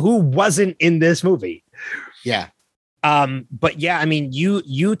 Who wasn't in this movie? Yeah. But yeah, I mean,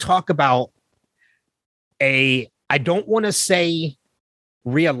 you talk about I don't want to say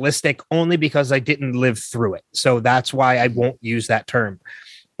realistic, only because I didn't live through it. So that's why I won't use that term.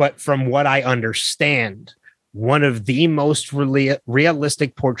 But from what I understand, one of the most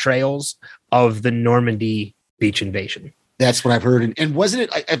realistic portrayals of the Normandy beach invasion. That's what I've heard. And wasn't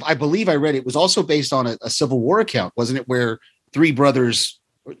it, I believe I read it was also based on a Civil War account, wasn't it? Where 2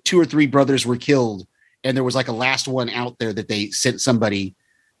 or 3 brothers were killed. And there was like a last one out there that they sent somebody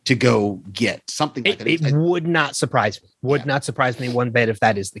to go get something like that. It would not surprise me. Not surprise me one bit if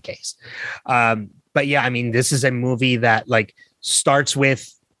that is the case. But yeah, I mean, this is a movie that starts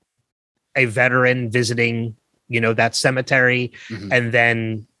with a veteran visiting, that cemetery. Mm-hmm. And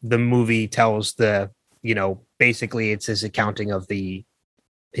then the movie tells basically it's his accounting of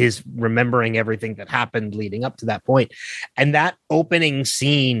his remembering everything that happened leading up to that point. And that opening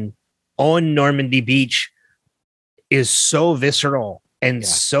scene on Normandy Beach is so visceral and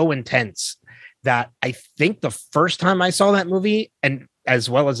so intense that I think the first time I saw that movie, and as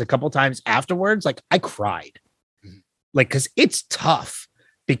well as a couple times afterwards, I cried. Mm-hmm. Because it's tough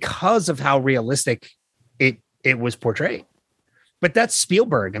because of how realistic it was portrayed. But that's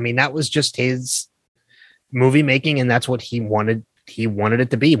Spielberg. I mean, that was just his movie making, and that's what he wanted. He wanted it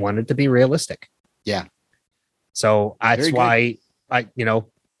to be. He wanted it to be realistic. Yeah. So that's why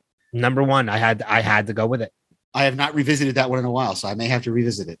number one, I had to go with it. I have not revisited that one in a while, so I may have to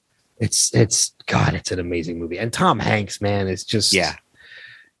revisit it. It's an amazing movie. And Tom Hanks, man, is just,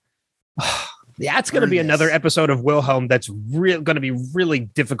 it's going to be another episode of Wilhelm that's going to be really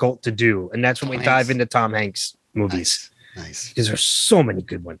difficult to do. And that's when we dive into Tom Hanks movies. Nice. Because there's so many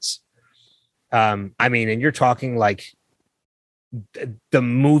good ones. I mean, and you're talking the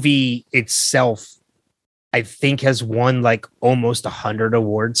movie itself, I think has won almost 100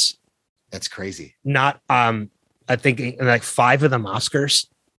 awards. That's crazy. Not, I think 5 of them Oscars.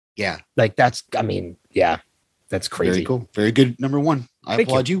 Yeah. That's crazy. Very cool. Very good. Number one. I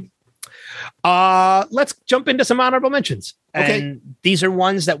applaud you. Let's jump into some honorable mentions. Okay. And these are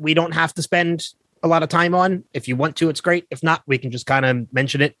ones that we don't have to spend a lot of time on. If you want to, it's great. If not, we can just kind of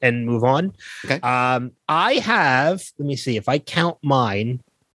mention it and move on. Okay. I have, let me see if I count mine.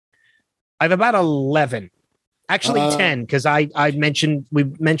 I have about 11, actually 10, because we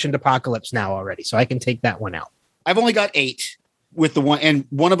mentioned Apocalypse Now already, so I can take that one out. I've only got 8 with the one, and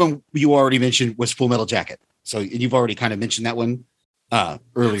one of them you already mentioned was Full Metal Jacket. So you've already kind of mentioned that one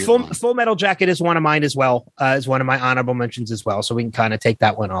earlier. Full Metal Jacket is one of mine as well, is one of my honorable mentions as well. So we can kind of take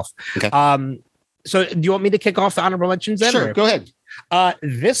that one off. Okay. So do you want me to kick off the honorable mentions then? Sure, go ahead.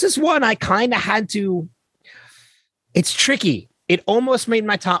 This is one I kind of had to. It's tricky. It almost made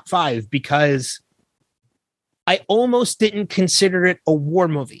my top 5 because I almost didn't consider it a war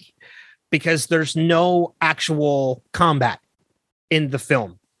movie because there's no actual combat in the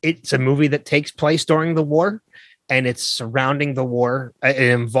film. It's a movie that takes place during the war and it's surrounding the war. It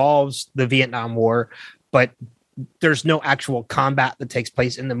involves the Vietnam War, but there's no actual combat that takes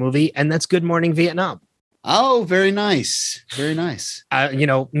place in the movie. And that's Good Morning Vietnam. Oh, very nice. Very nice.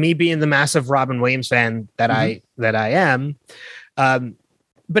 Me being the massive Robin Williams fan that I am.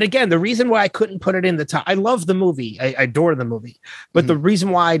 But again, the reason why I couldn't put it in the top, I love the movie. I adore the movie. But the reason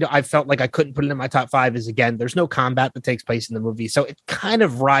why I felt like I couldn't put it in my top 5 is, again, there's no combat that takes place in the movie. So it kind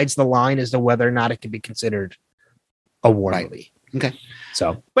of rides the line as to whether or not it can be considered a war movie. Okay.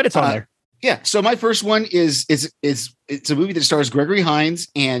 So, but it's on there. Yeah. So my first one is it's a movie that stars Gregory Hines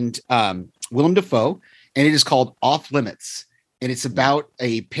and Willem Dafoe, and it is called Off Limits. And it's about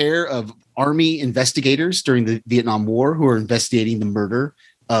a pair of Army investigators during the Vietnam War who are investigating the murder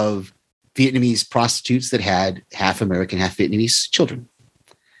of Vietnamese prostitutes that had half American, half Vietnamese children.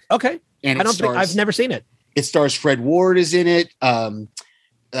 Okay. And I've never seen it. It stars Fred Ward is in it.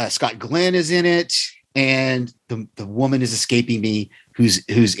 Scott Glenn is in it. And the woman is escaping me who's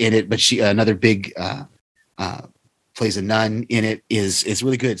in it, but she, another big, plays a nun in it is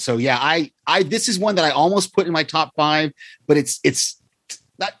really good. So yeah, I this is one that I almost put in my top 5, but it's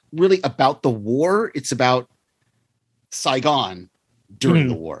not really about the war. It's about Saigon during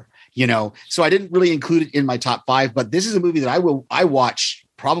the war, so I didn't really include it in my top 5, but this is a movie that I watch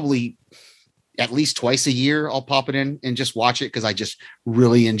probably at least twice a year. I'll pop it in and just watch it because I just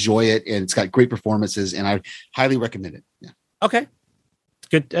really enjoy it. And it's got great performances and I highly recommend it. Yeah. Okay.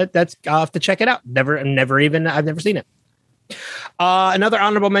 Good. I'll have to check it out. I've never seen it. Another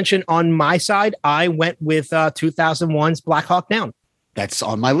honorable mention on my side. I went with 2001's Black Hawk Down. That's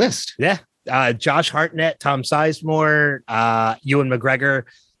on my list. Yeah. Josh Hartnett, Tom Sizemore, Ewan McGregor,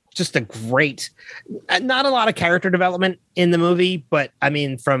 just a great, not a lot of character development in the movie, but I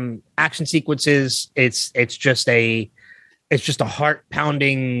mean, from action sequences, it's just a heart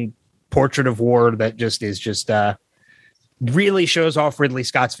pounding portrait of war that just really shows off Ridley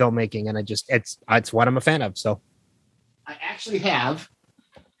Scott's filmmaking. And it's what I'm a fan of. So I actually have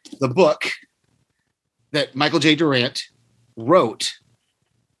the book that Michael J. Durant wrote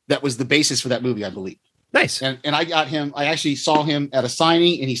that was the basis for that movie, I believe. Nice. And I got him. I actually saw him at a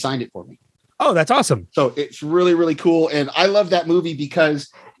signing and he signed it for me. Oh, that's awesome. So it's really, really cool. And I love that movie because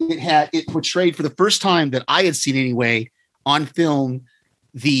it portrayed for the first time that I had seen anyway on film,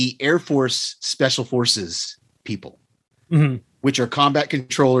 the Air Force Special Forces people, which are combat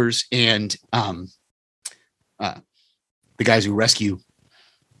controllers and the guys who rescue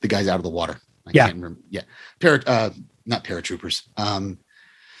the guys out of the water. I can't remember. Yeah. Not paratroopers.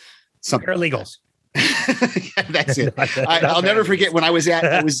 Paralegals. Yeah, that's it. I'll never forget when I was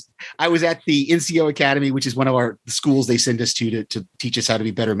at the NCO Academy, which is one of our schools they send us to teach us how to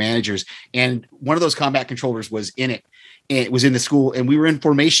be better managers. And one of those combat controllers was in it. And it was in the school, and we were in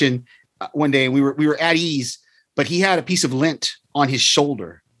formation one day, and we were at ease, but he had a piece of lint on his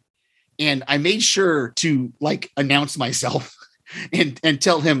shoulder, and I made sure to announce myself. And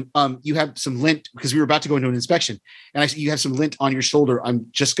tell him, you have some lint, because we were about to go into an inspection. And I said, you have some lint on your shoulder. I'm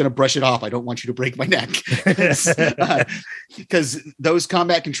just going to brush it off. I don't want you to break my neck. Because those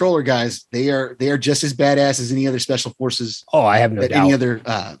combat controller guys, they are just as badass as any other special forces. Oh, I have no doubt. Any other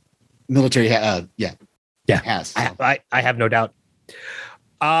military has. So. I have no doubt.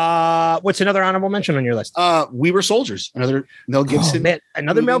 What's another honorable mention on your list? We Were Soldiers. Another Mel Gibson.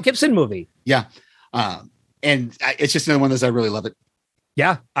 Another Mel Gibson movie. Yeah. And it's just another one of those. I really love it.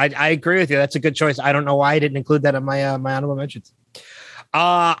 Yeah, I agree with you. That's a good choice. I don't know why I didn't include that in my my honorable mentions.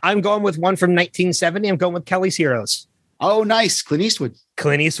 I'm going with one from 1970. I'm going with Kelly's Heroes. Oh, nice. Clint Eastwood,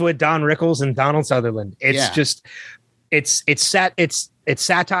 Don Rickles, and Donald Sutherland. It's just it's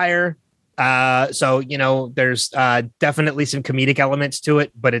satire. So there's definitely some comedic elements to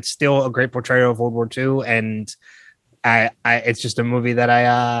it, but it's still a great portrayal of World War II. And it's just a movie that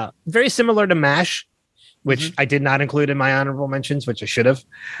I very similar to MASH, which I did not include in my honorable mentions, which I should have.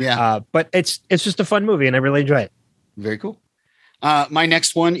 Yeah. But it's just a fun movie and I really enjoy it. Very cool. My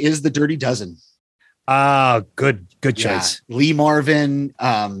next one is The Dirty Dozen. Good choice. Yeah. Lee Marvin,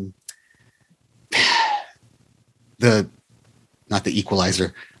 not the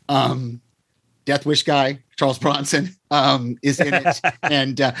Equalizer, Death Wish guy, Charles Bronson, is in it.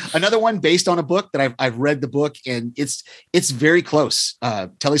 And another one based on a book that I've read the book, and it's very close.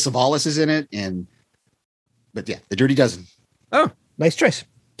 Telly Savalas is in it. But yeah, The Dirty Dozen. Oh, nice choice.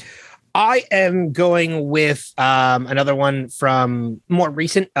 I am going with another one from more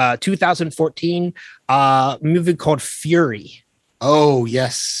recent, 2014, movie called Fury. Oh,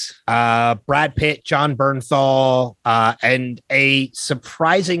 yes. Brad Pitt, John Bernthal, and a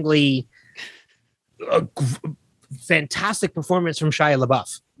surprisingly fantastic performance from Shia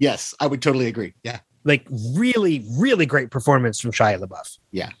LaBeouf. Yes, I would totally agree. Yeah. Like really, really great performance from Shia LaBeouf.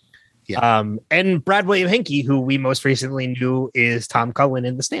 Yeah. Yeah. And Brad William Henke, who we most recently knew is Tom Cullen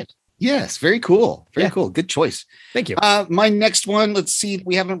in The Stand. Yes, very cool. Very cool. Good choice. Thank you. My next one, let's see,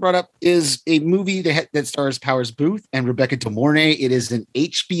 we haven't brought up, is a movie that stars Powers Booth and Rebecca De Mornay. It is an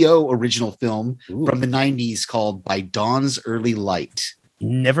HBO original film from the 90s called By Dawn's Early Light.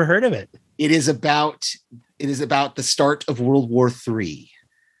 Never heard of it. It is about the start of World War III.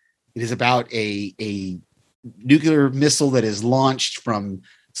 It is about a nuclear missile that is launched from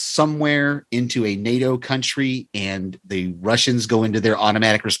somewhere into a NATO country, and the Russians go into their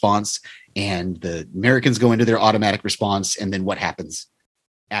automatic response and the Americans go into their automatic response. And then what happens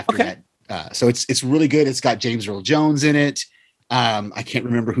after that? So it's really good. It's got James Earl Jones in it. I can't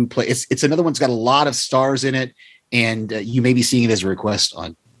remember who plays. It's another one's got a lot of stars in it, and you may be seeing it as a request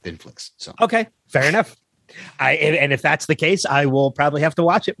on Finflix. So, okay, fair enough. And if that's the case, I will probably have to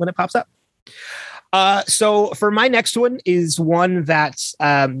watch it when it pops up. So for my next one is one that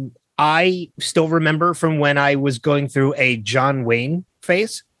I still remember from when I was going through a John Wayne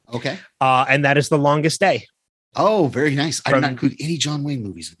phase. Okay. And that is The Longest Day. Oh, very nice. I did not include any John Wayne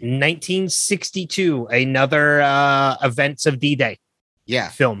movies. 1962, another Events of D-Day. Yeah.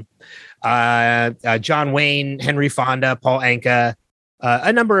 Film. John Wayne, Henry Fonda, Paul Anka,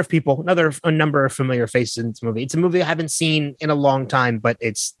 a number of people, a number of familiar faces in this movie. It's a movie I haven't seen in a long time, but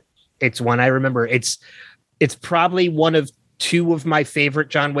it's one I remember. It's probably one of two of my favorite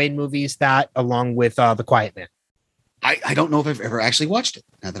John Wayne movies, that along with The Quiet Man. I don't know if I've ever actually watched it,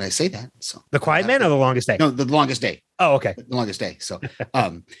 now that I say that. So The Quiet Man or The Longest Day? No, The Longest Day. Oh, okay. The Longest Day. So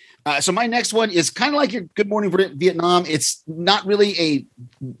so my next one is kind of like your Good Morning Vietnam. It's not really a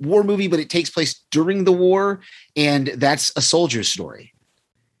war movie, but it takes place during the war, and that's A Soldier's Story.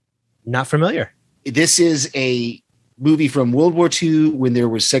 Not familiar. This is a movie from World War II when there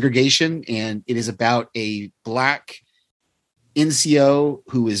was segregation, and it is about a Black NCO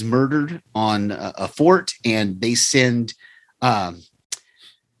who is murdered on a fort, and they send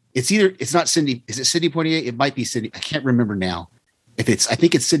it's not Cindy. Is it Sidney Poitier? It might be Sidney. I can't remember now. I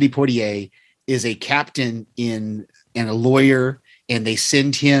think it's Sidney Poitier is a captain and a lawyer, and they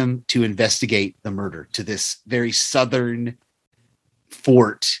send him to investigate the murder to this very southern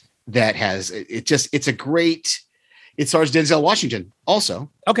fort that has it's a great. It stars Denzel Washington also.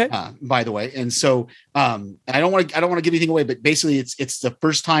 Okay. By the way. And so I don't want to give anything away, but basically it's the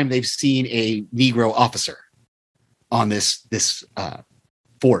first time they've seen a Negro officer on this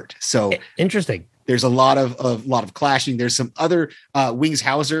fort. So interesting. There's a lot of clashing. There's some other Wings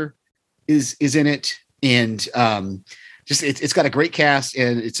Hauser is in it. And just it's got a great cast,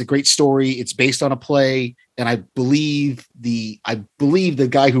 and it's a great story. It's based on a play. And I believe the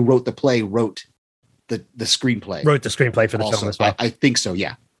guy who wrote the play wrote the screenplay. Wrote the screenplay for the film as well. I think so.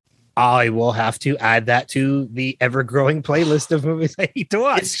 Yeah. I will have to add that to the ever-growing playlist of movies I need to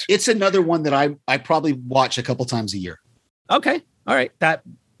watch. It's another one that I probably watch a couple times a year. Okay. All right. That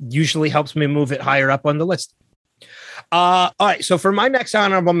usually helps me move it higher up on the list. All right. So for my next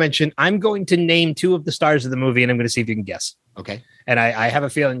honorable mention, I'm going to name two of the stars of the movie, and I'm going to see if you can guess. Okay. And I have a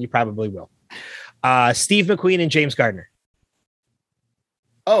feeling you probably will. Steve McQueen and James Gardner.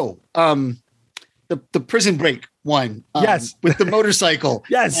 Oh, the Prison Break one. Yes. With the motorcycle.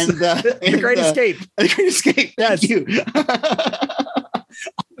 Yes. And The Great Escape. The Great Escape. Yes. Thank you.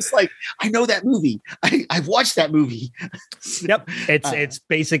 It's like, I know that movie. I've watched that movie. Yep. It's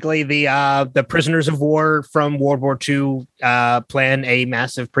basically the prisoners of war from World War II plan a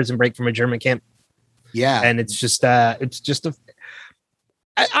massive prison break from a German camp. Yeah. And it's just I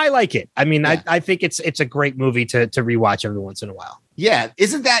like it. I mean, yeah. I think it's a great movie to rewatch every once in a while. Yeah.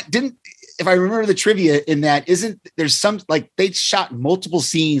 If I remember the trivia in that, there's some, like, they shot multiple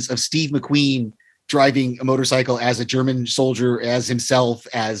scenes of Steve McQueen driving a motorcycle as a German soldier, as himself,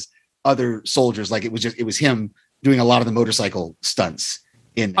 as other soldiers. Like it was him doing a lot of the motorcycle stunts.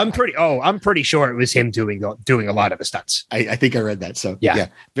 I'm pretty sure it was him doing a lot of the stunts. I think I read that. So yeah,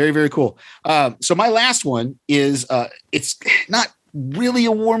 very, very cool. So my last one is it's not really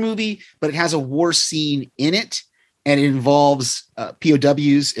a war movie, but it has a war scene in it, and it involves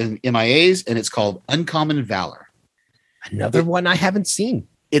POWs and MIAs, and it's called Uncommon Valor. Another one I haven't seen.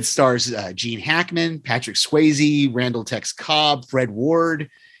 It stars Gene Hackman, Patrick Swayze, Randall Tex Cobb, Fred Ward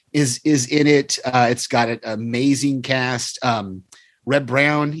is in it. It's got an amazing cast. Reb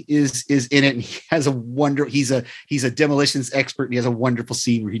Brown is in it, and he has he's a demolitions expert, and he has a wonderful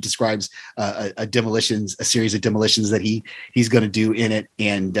scene where he describes a series of demolitions that he's going to do in it.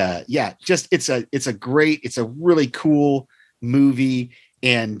 And it's a really cool movie.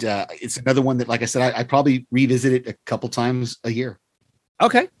 And it's another one that, like I said, I probably revisit it a couple times a year.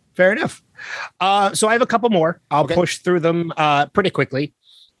 Okay, fair enough. So I have a couple more. I'll push through them pretty quickly.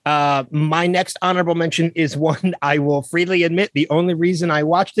 My next honorable mention is one I will freely admit the only reason I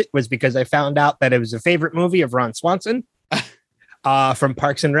watched it was because I found out that it was a favorite movie of Ron Swanson from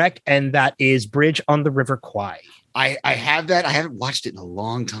Parks and Rec, and that is Bridge on the River Kwai. I have that. I haven't watched it in a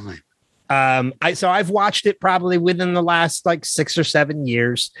long time. I've watched it probably within the last like 6 or 7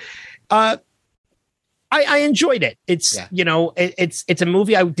 years. I enjoyed it. It's it's a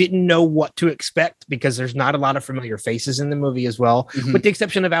movie I didn't know what to expect because there's not a lot of familiar faces in the movie as well, with the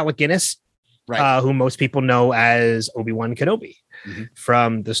exception of Alec Guinness, who most people know as Obi-Wan Kenobi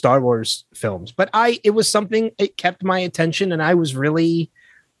from the Star Wars films. But it kept my attention, and I was really,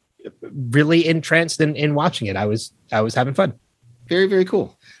 really entranced in watching it. I was having fun. Very, very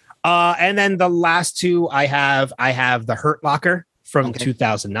cool. And then the last two I have The Hurt Locker from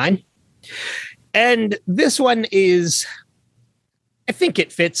 2009. And this one I think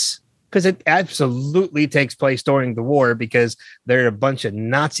it fits because it absolutely takes place during the war because they're a bunch of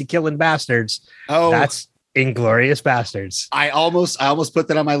Nazi killing bastards. Oh, that's Inglourious Bastards. I almost put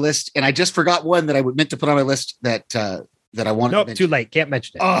that on my list, and I just forgot one that I meant to put on my list that I wanted. Nope, too late. Can't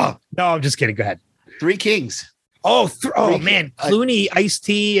mention it. Oh no, I'm just kidding. Go ahead. Three Kings. Man, Clooney,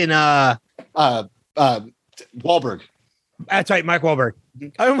 Ice-T, and Wahlberg. That's right, Mike Wahlberg.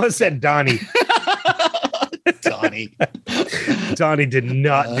 I almost said Donnie. Donnie did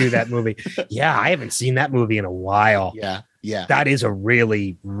not do that movie. Yeah, I haven't seen that movie in a while. Yeah. That is a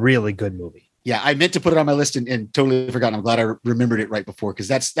really, really good movie. Yeah, I meant to put it on my list and totally forgot. I'm glad I remembered it right before because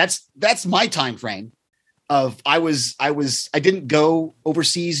that's my time frame. I didn't go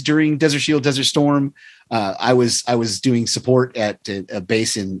overseas during Desert Shield, Desert Storm. I was doing support at a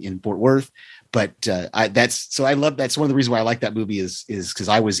base in Fort Worth. But that's one of the reasons why I like that movie is because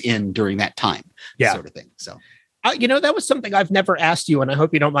I was in during that time, sort of thing. So, that was something I've never asked you, and I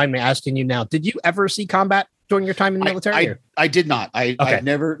hope you don't mind me asking you now. Did you ever see combat during your time in the military? I did not. I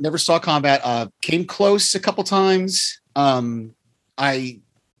never saw combat. Came close a couple times. I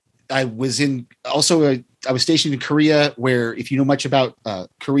was stationed in Korea, where if you know much about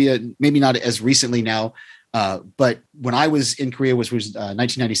Korea, maybe not as recently now. But when I was in Korea, was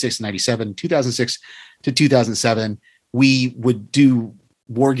 1996 and 97, 2006 to 2007, we would do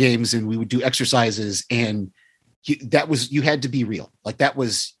war games and we would do exercises, and you had to be real. Like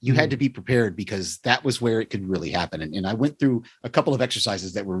you had to be prepared because that was where it could really happen. And I went through a couple of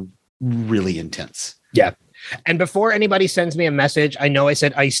exercises that were really intense. Yeah. And before anybody sends me a message, I know I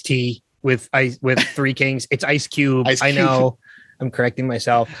said Ice-T with Three Kings. It's Ice Cube. I know. I'm correcting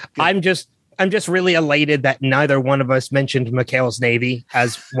myself. Good. I'm just really elated that neither one of us mentioned McHale's Navy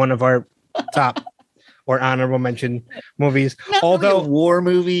as one of our top or honorable mention movies. Not although really a war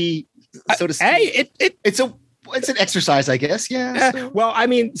movie, so to speak. Hey, it's an exercise, I guess. Yeah. So. Well, I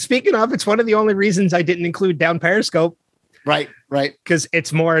mean, speaking of, it's one of the only reasons I didn't include Down Periscope. Right. Because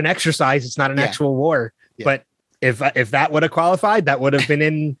it's more an exercise. It's not an actual war. Yeah. But if that would have qualified, that would have been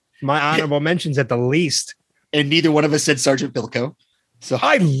in my honorable mentions at the least. And neither one of us said Sergeant Bilko. So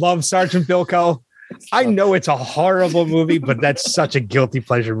I love Sergeant Bilko. I know it's a horrible movie, but that's such a guilty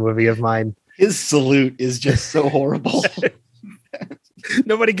pleasure movie of mine. His salute is just so horrible.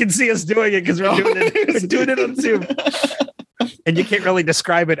 Nobody can see us doing it because we're doing it on Zoom. And you can't really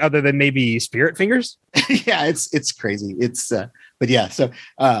describe it other than maybe spirit fingers. Yeah, it's crazy. But yeah, so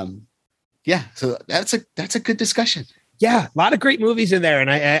so that's a good discussion. Yeah, a lot of great movies in there,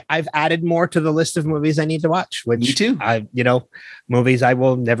 and I've added more to the list of movies I need to watch. Which me too. Movies I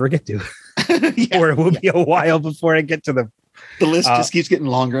will never get to, or it will be a while before I get to them. The list just keeps getting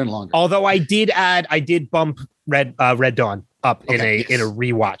longer and longer. Although I did bump Red Dawn up in a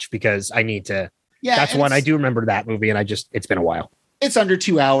rewatch because I need to. Yeah, that's one I do remember that movie, and it's been a while. It's under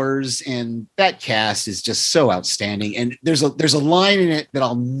 2 hours, and that cast is just so outstanding. And there's a line in it that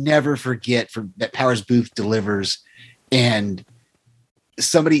I'll never forget that Powers Booth delivers. And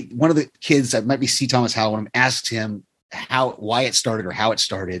one of the kids, that might be C. Thomas Howell, asked him why it started or how it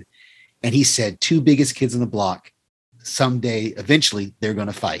started. And he said, two biggest kids on the block, someday, eventually, they're going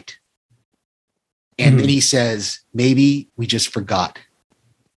to fight. And then he says, maybe we just forgot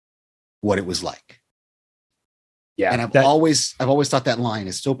what it was like. Yeah. And I've always thought that line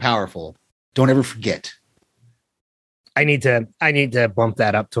is so powerful. Don't ever forget. I need to bump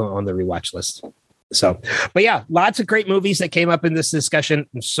that up on the rewatch list. So, but yeah, lots of great movies that came up in this discussion.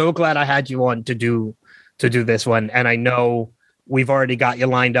 I'm so glad I had you on to do this one. And I know we've already got you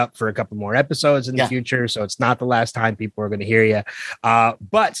lined up for a couple more episodes in the future. So it's not the last time people are going to hear you.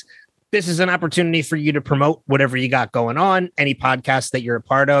 But this is an opportunity for you to promote whatever you got going on, any podcasts that you're a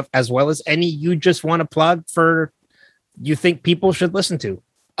part of, as well as any you just want to plug for you think people should listen to.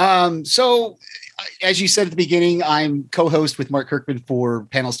 So as you said at the beginning, I'm co-host with Mark Kirkman for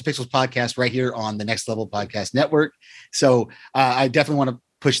Panels to Pixels podcast right here on the Next Level Podcast Network. So I definitely want to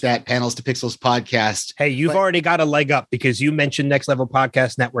push that Panels to Pixels podcast. Hey, you've already got a leg up because you mentioned Next Level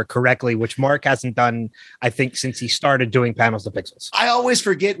Podcast Network correctly, which Mark hasn't done, I think, since he started doing Panels to Pixels. I always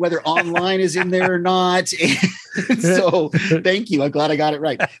forget whether online is in there or not. So thank you. I'm glad I got it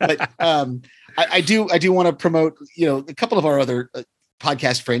right. But I do want to promote, a couple of our other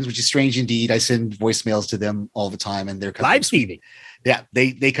podcast friends, which is Strange Indeed. I send voicemails to them all the time, and they're live TV. Yeah,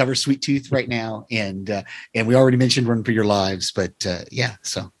 they cover Sweet Tooth right now, and we already mentioned Run for Your Lives, but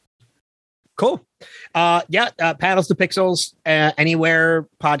so cool. Panels to Pixels, anywhere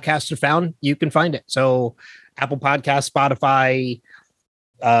podcasts are found, you can find it. So Apple Podcasts, Spotify,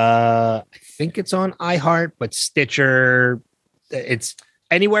 I think it's on iHeart, but Stitcher, it's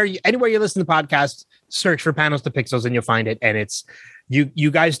anywhere you listen to podcasts, search for Panels to Pixels and you'll find it. And it's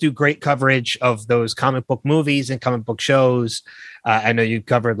you guys do great coverage of those comic book movies and comic book shows. I know you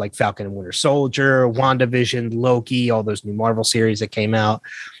covered like Falcon and Winter Soldier, WandaVision, Loki, all those new Marvel series that came out.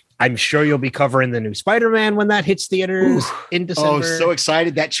 I'm sure you'll be covering the new Spider-Man when that hits theaters in December. Oh, so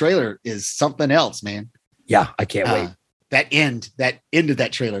excited. That trailer is something else, man. Yeah, I can't wait. That end of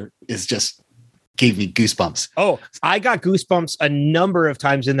that trailer is just gave me goosebumps. Oh, I got goosebumps a number of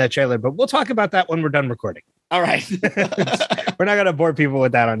times in that trailer, but we'll talk about that when we're done recording. All right. We're not going to bore people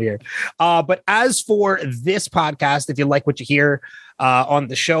with that on here. But as for this podcast, if you like what you hear on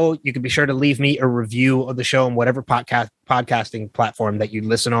the show, you can be sure to leave me a review of the show on whatever podcasting platform that you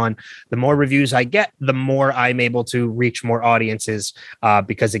listen on. The more reviews I get, the more I'm able to reach more audiences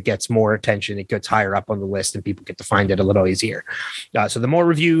because it gets more attention. It gets higher up on the list and people get to find it a little easier. So the more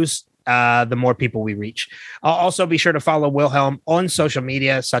reviews, the more people we reach. I'll also be sure to follow Wilhelm on social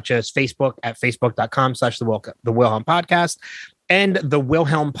media, such as Facebook at facebook.com/the Wilhelm Podcast and the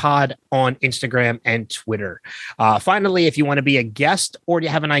Wilhelm Pod on Instagram and Twitter. Finally, if you want to be a guest or you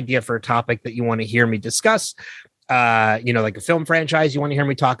have an idea for a topic that you want to hear me discuss, like a film franchise you want to hear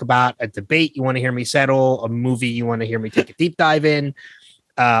me talk about, a debate you want to hear me settle, a movie you want to hear me take a deep dive in,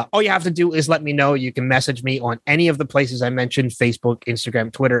 all you have to do is let me know. You can message me on any of the places I mentioned, Facebook,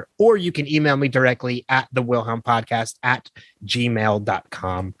 Instagram, Twitter, or you can email me directly at the Wilhelm Podcast at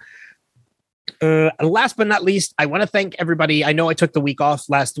gmail.com. Last but not least, I want to thank everybody. I know I took the week off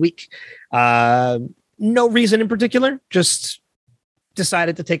last week. No reason in particular, just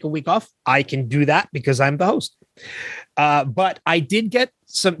decided to take a week off. I can do that because I'm the host. But I did get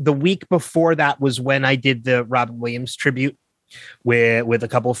the week before that was when I did the Robin Williams tribute with a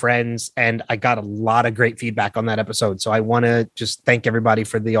couple of friends, and I got a lot of great feedback on that episode. So I want to just thank everybody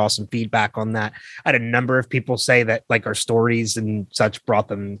for the awesome feedback on that. I had a number of people say that like our stories and such got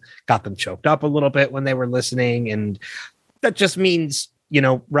them choked up a little bit when they were listening. And that just means,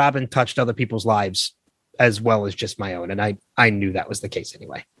 Robin touched other people's lives as well as just my own. And I knew that was the case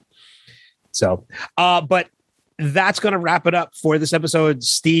anyway. So, but that's going to wrap it up for this episode.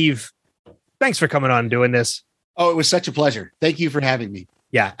 Steve, thanks for coming on and doing this. Oh, it was such a pleasure. Thank you for having me.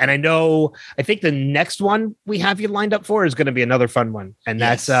 Yeah. And I think the next one we have you lined up for is going to be another fun one. And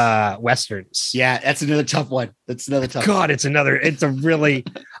that's Westerns. Yeah. That's another tough one. God, it's a really,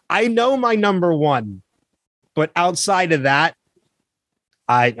 I know my number one, but outside of that,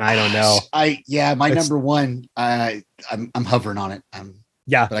 I don't know. My number one, I'm hovering on it.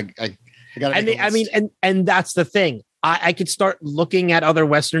 But I got and that's the thing. I could start looking at other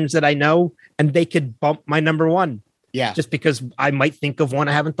Westerns that I know and they could bump my number one. Yeah. Just because I might think of one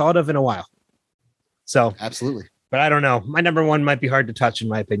I haven't thought of in a while. So absolutely. But I don't know. My number one might be hard to touch in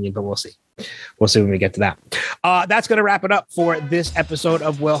my opinion, but we'll see. We'll see when we get to that. That's going to wrap it up for this episode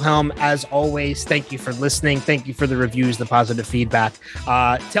of Wilhelm. As always, thank you for listening. Thank you for the reviews, the positive feedback.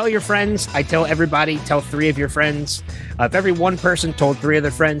 Tell your friends. I tell everybody, tell 3 of your friends. If every one person told 3 of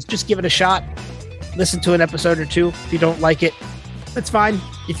their friends, just give it a shot. Listen to an episode or 2. If you don't like it, that's fine.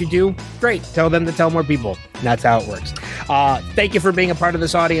 If you do, great. Tell them to tell more people. And that's how it works. Thank you for being a part of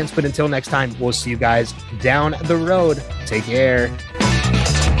this audience. But until next time, we'll see you guys down the road. Take care.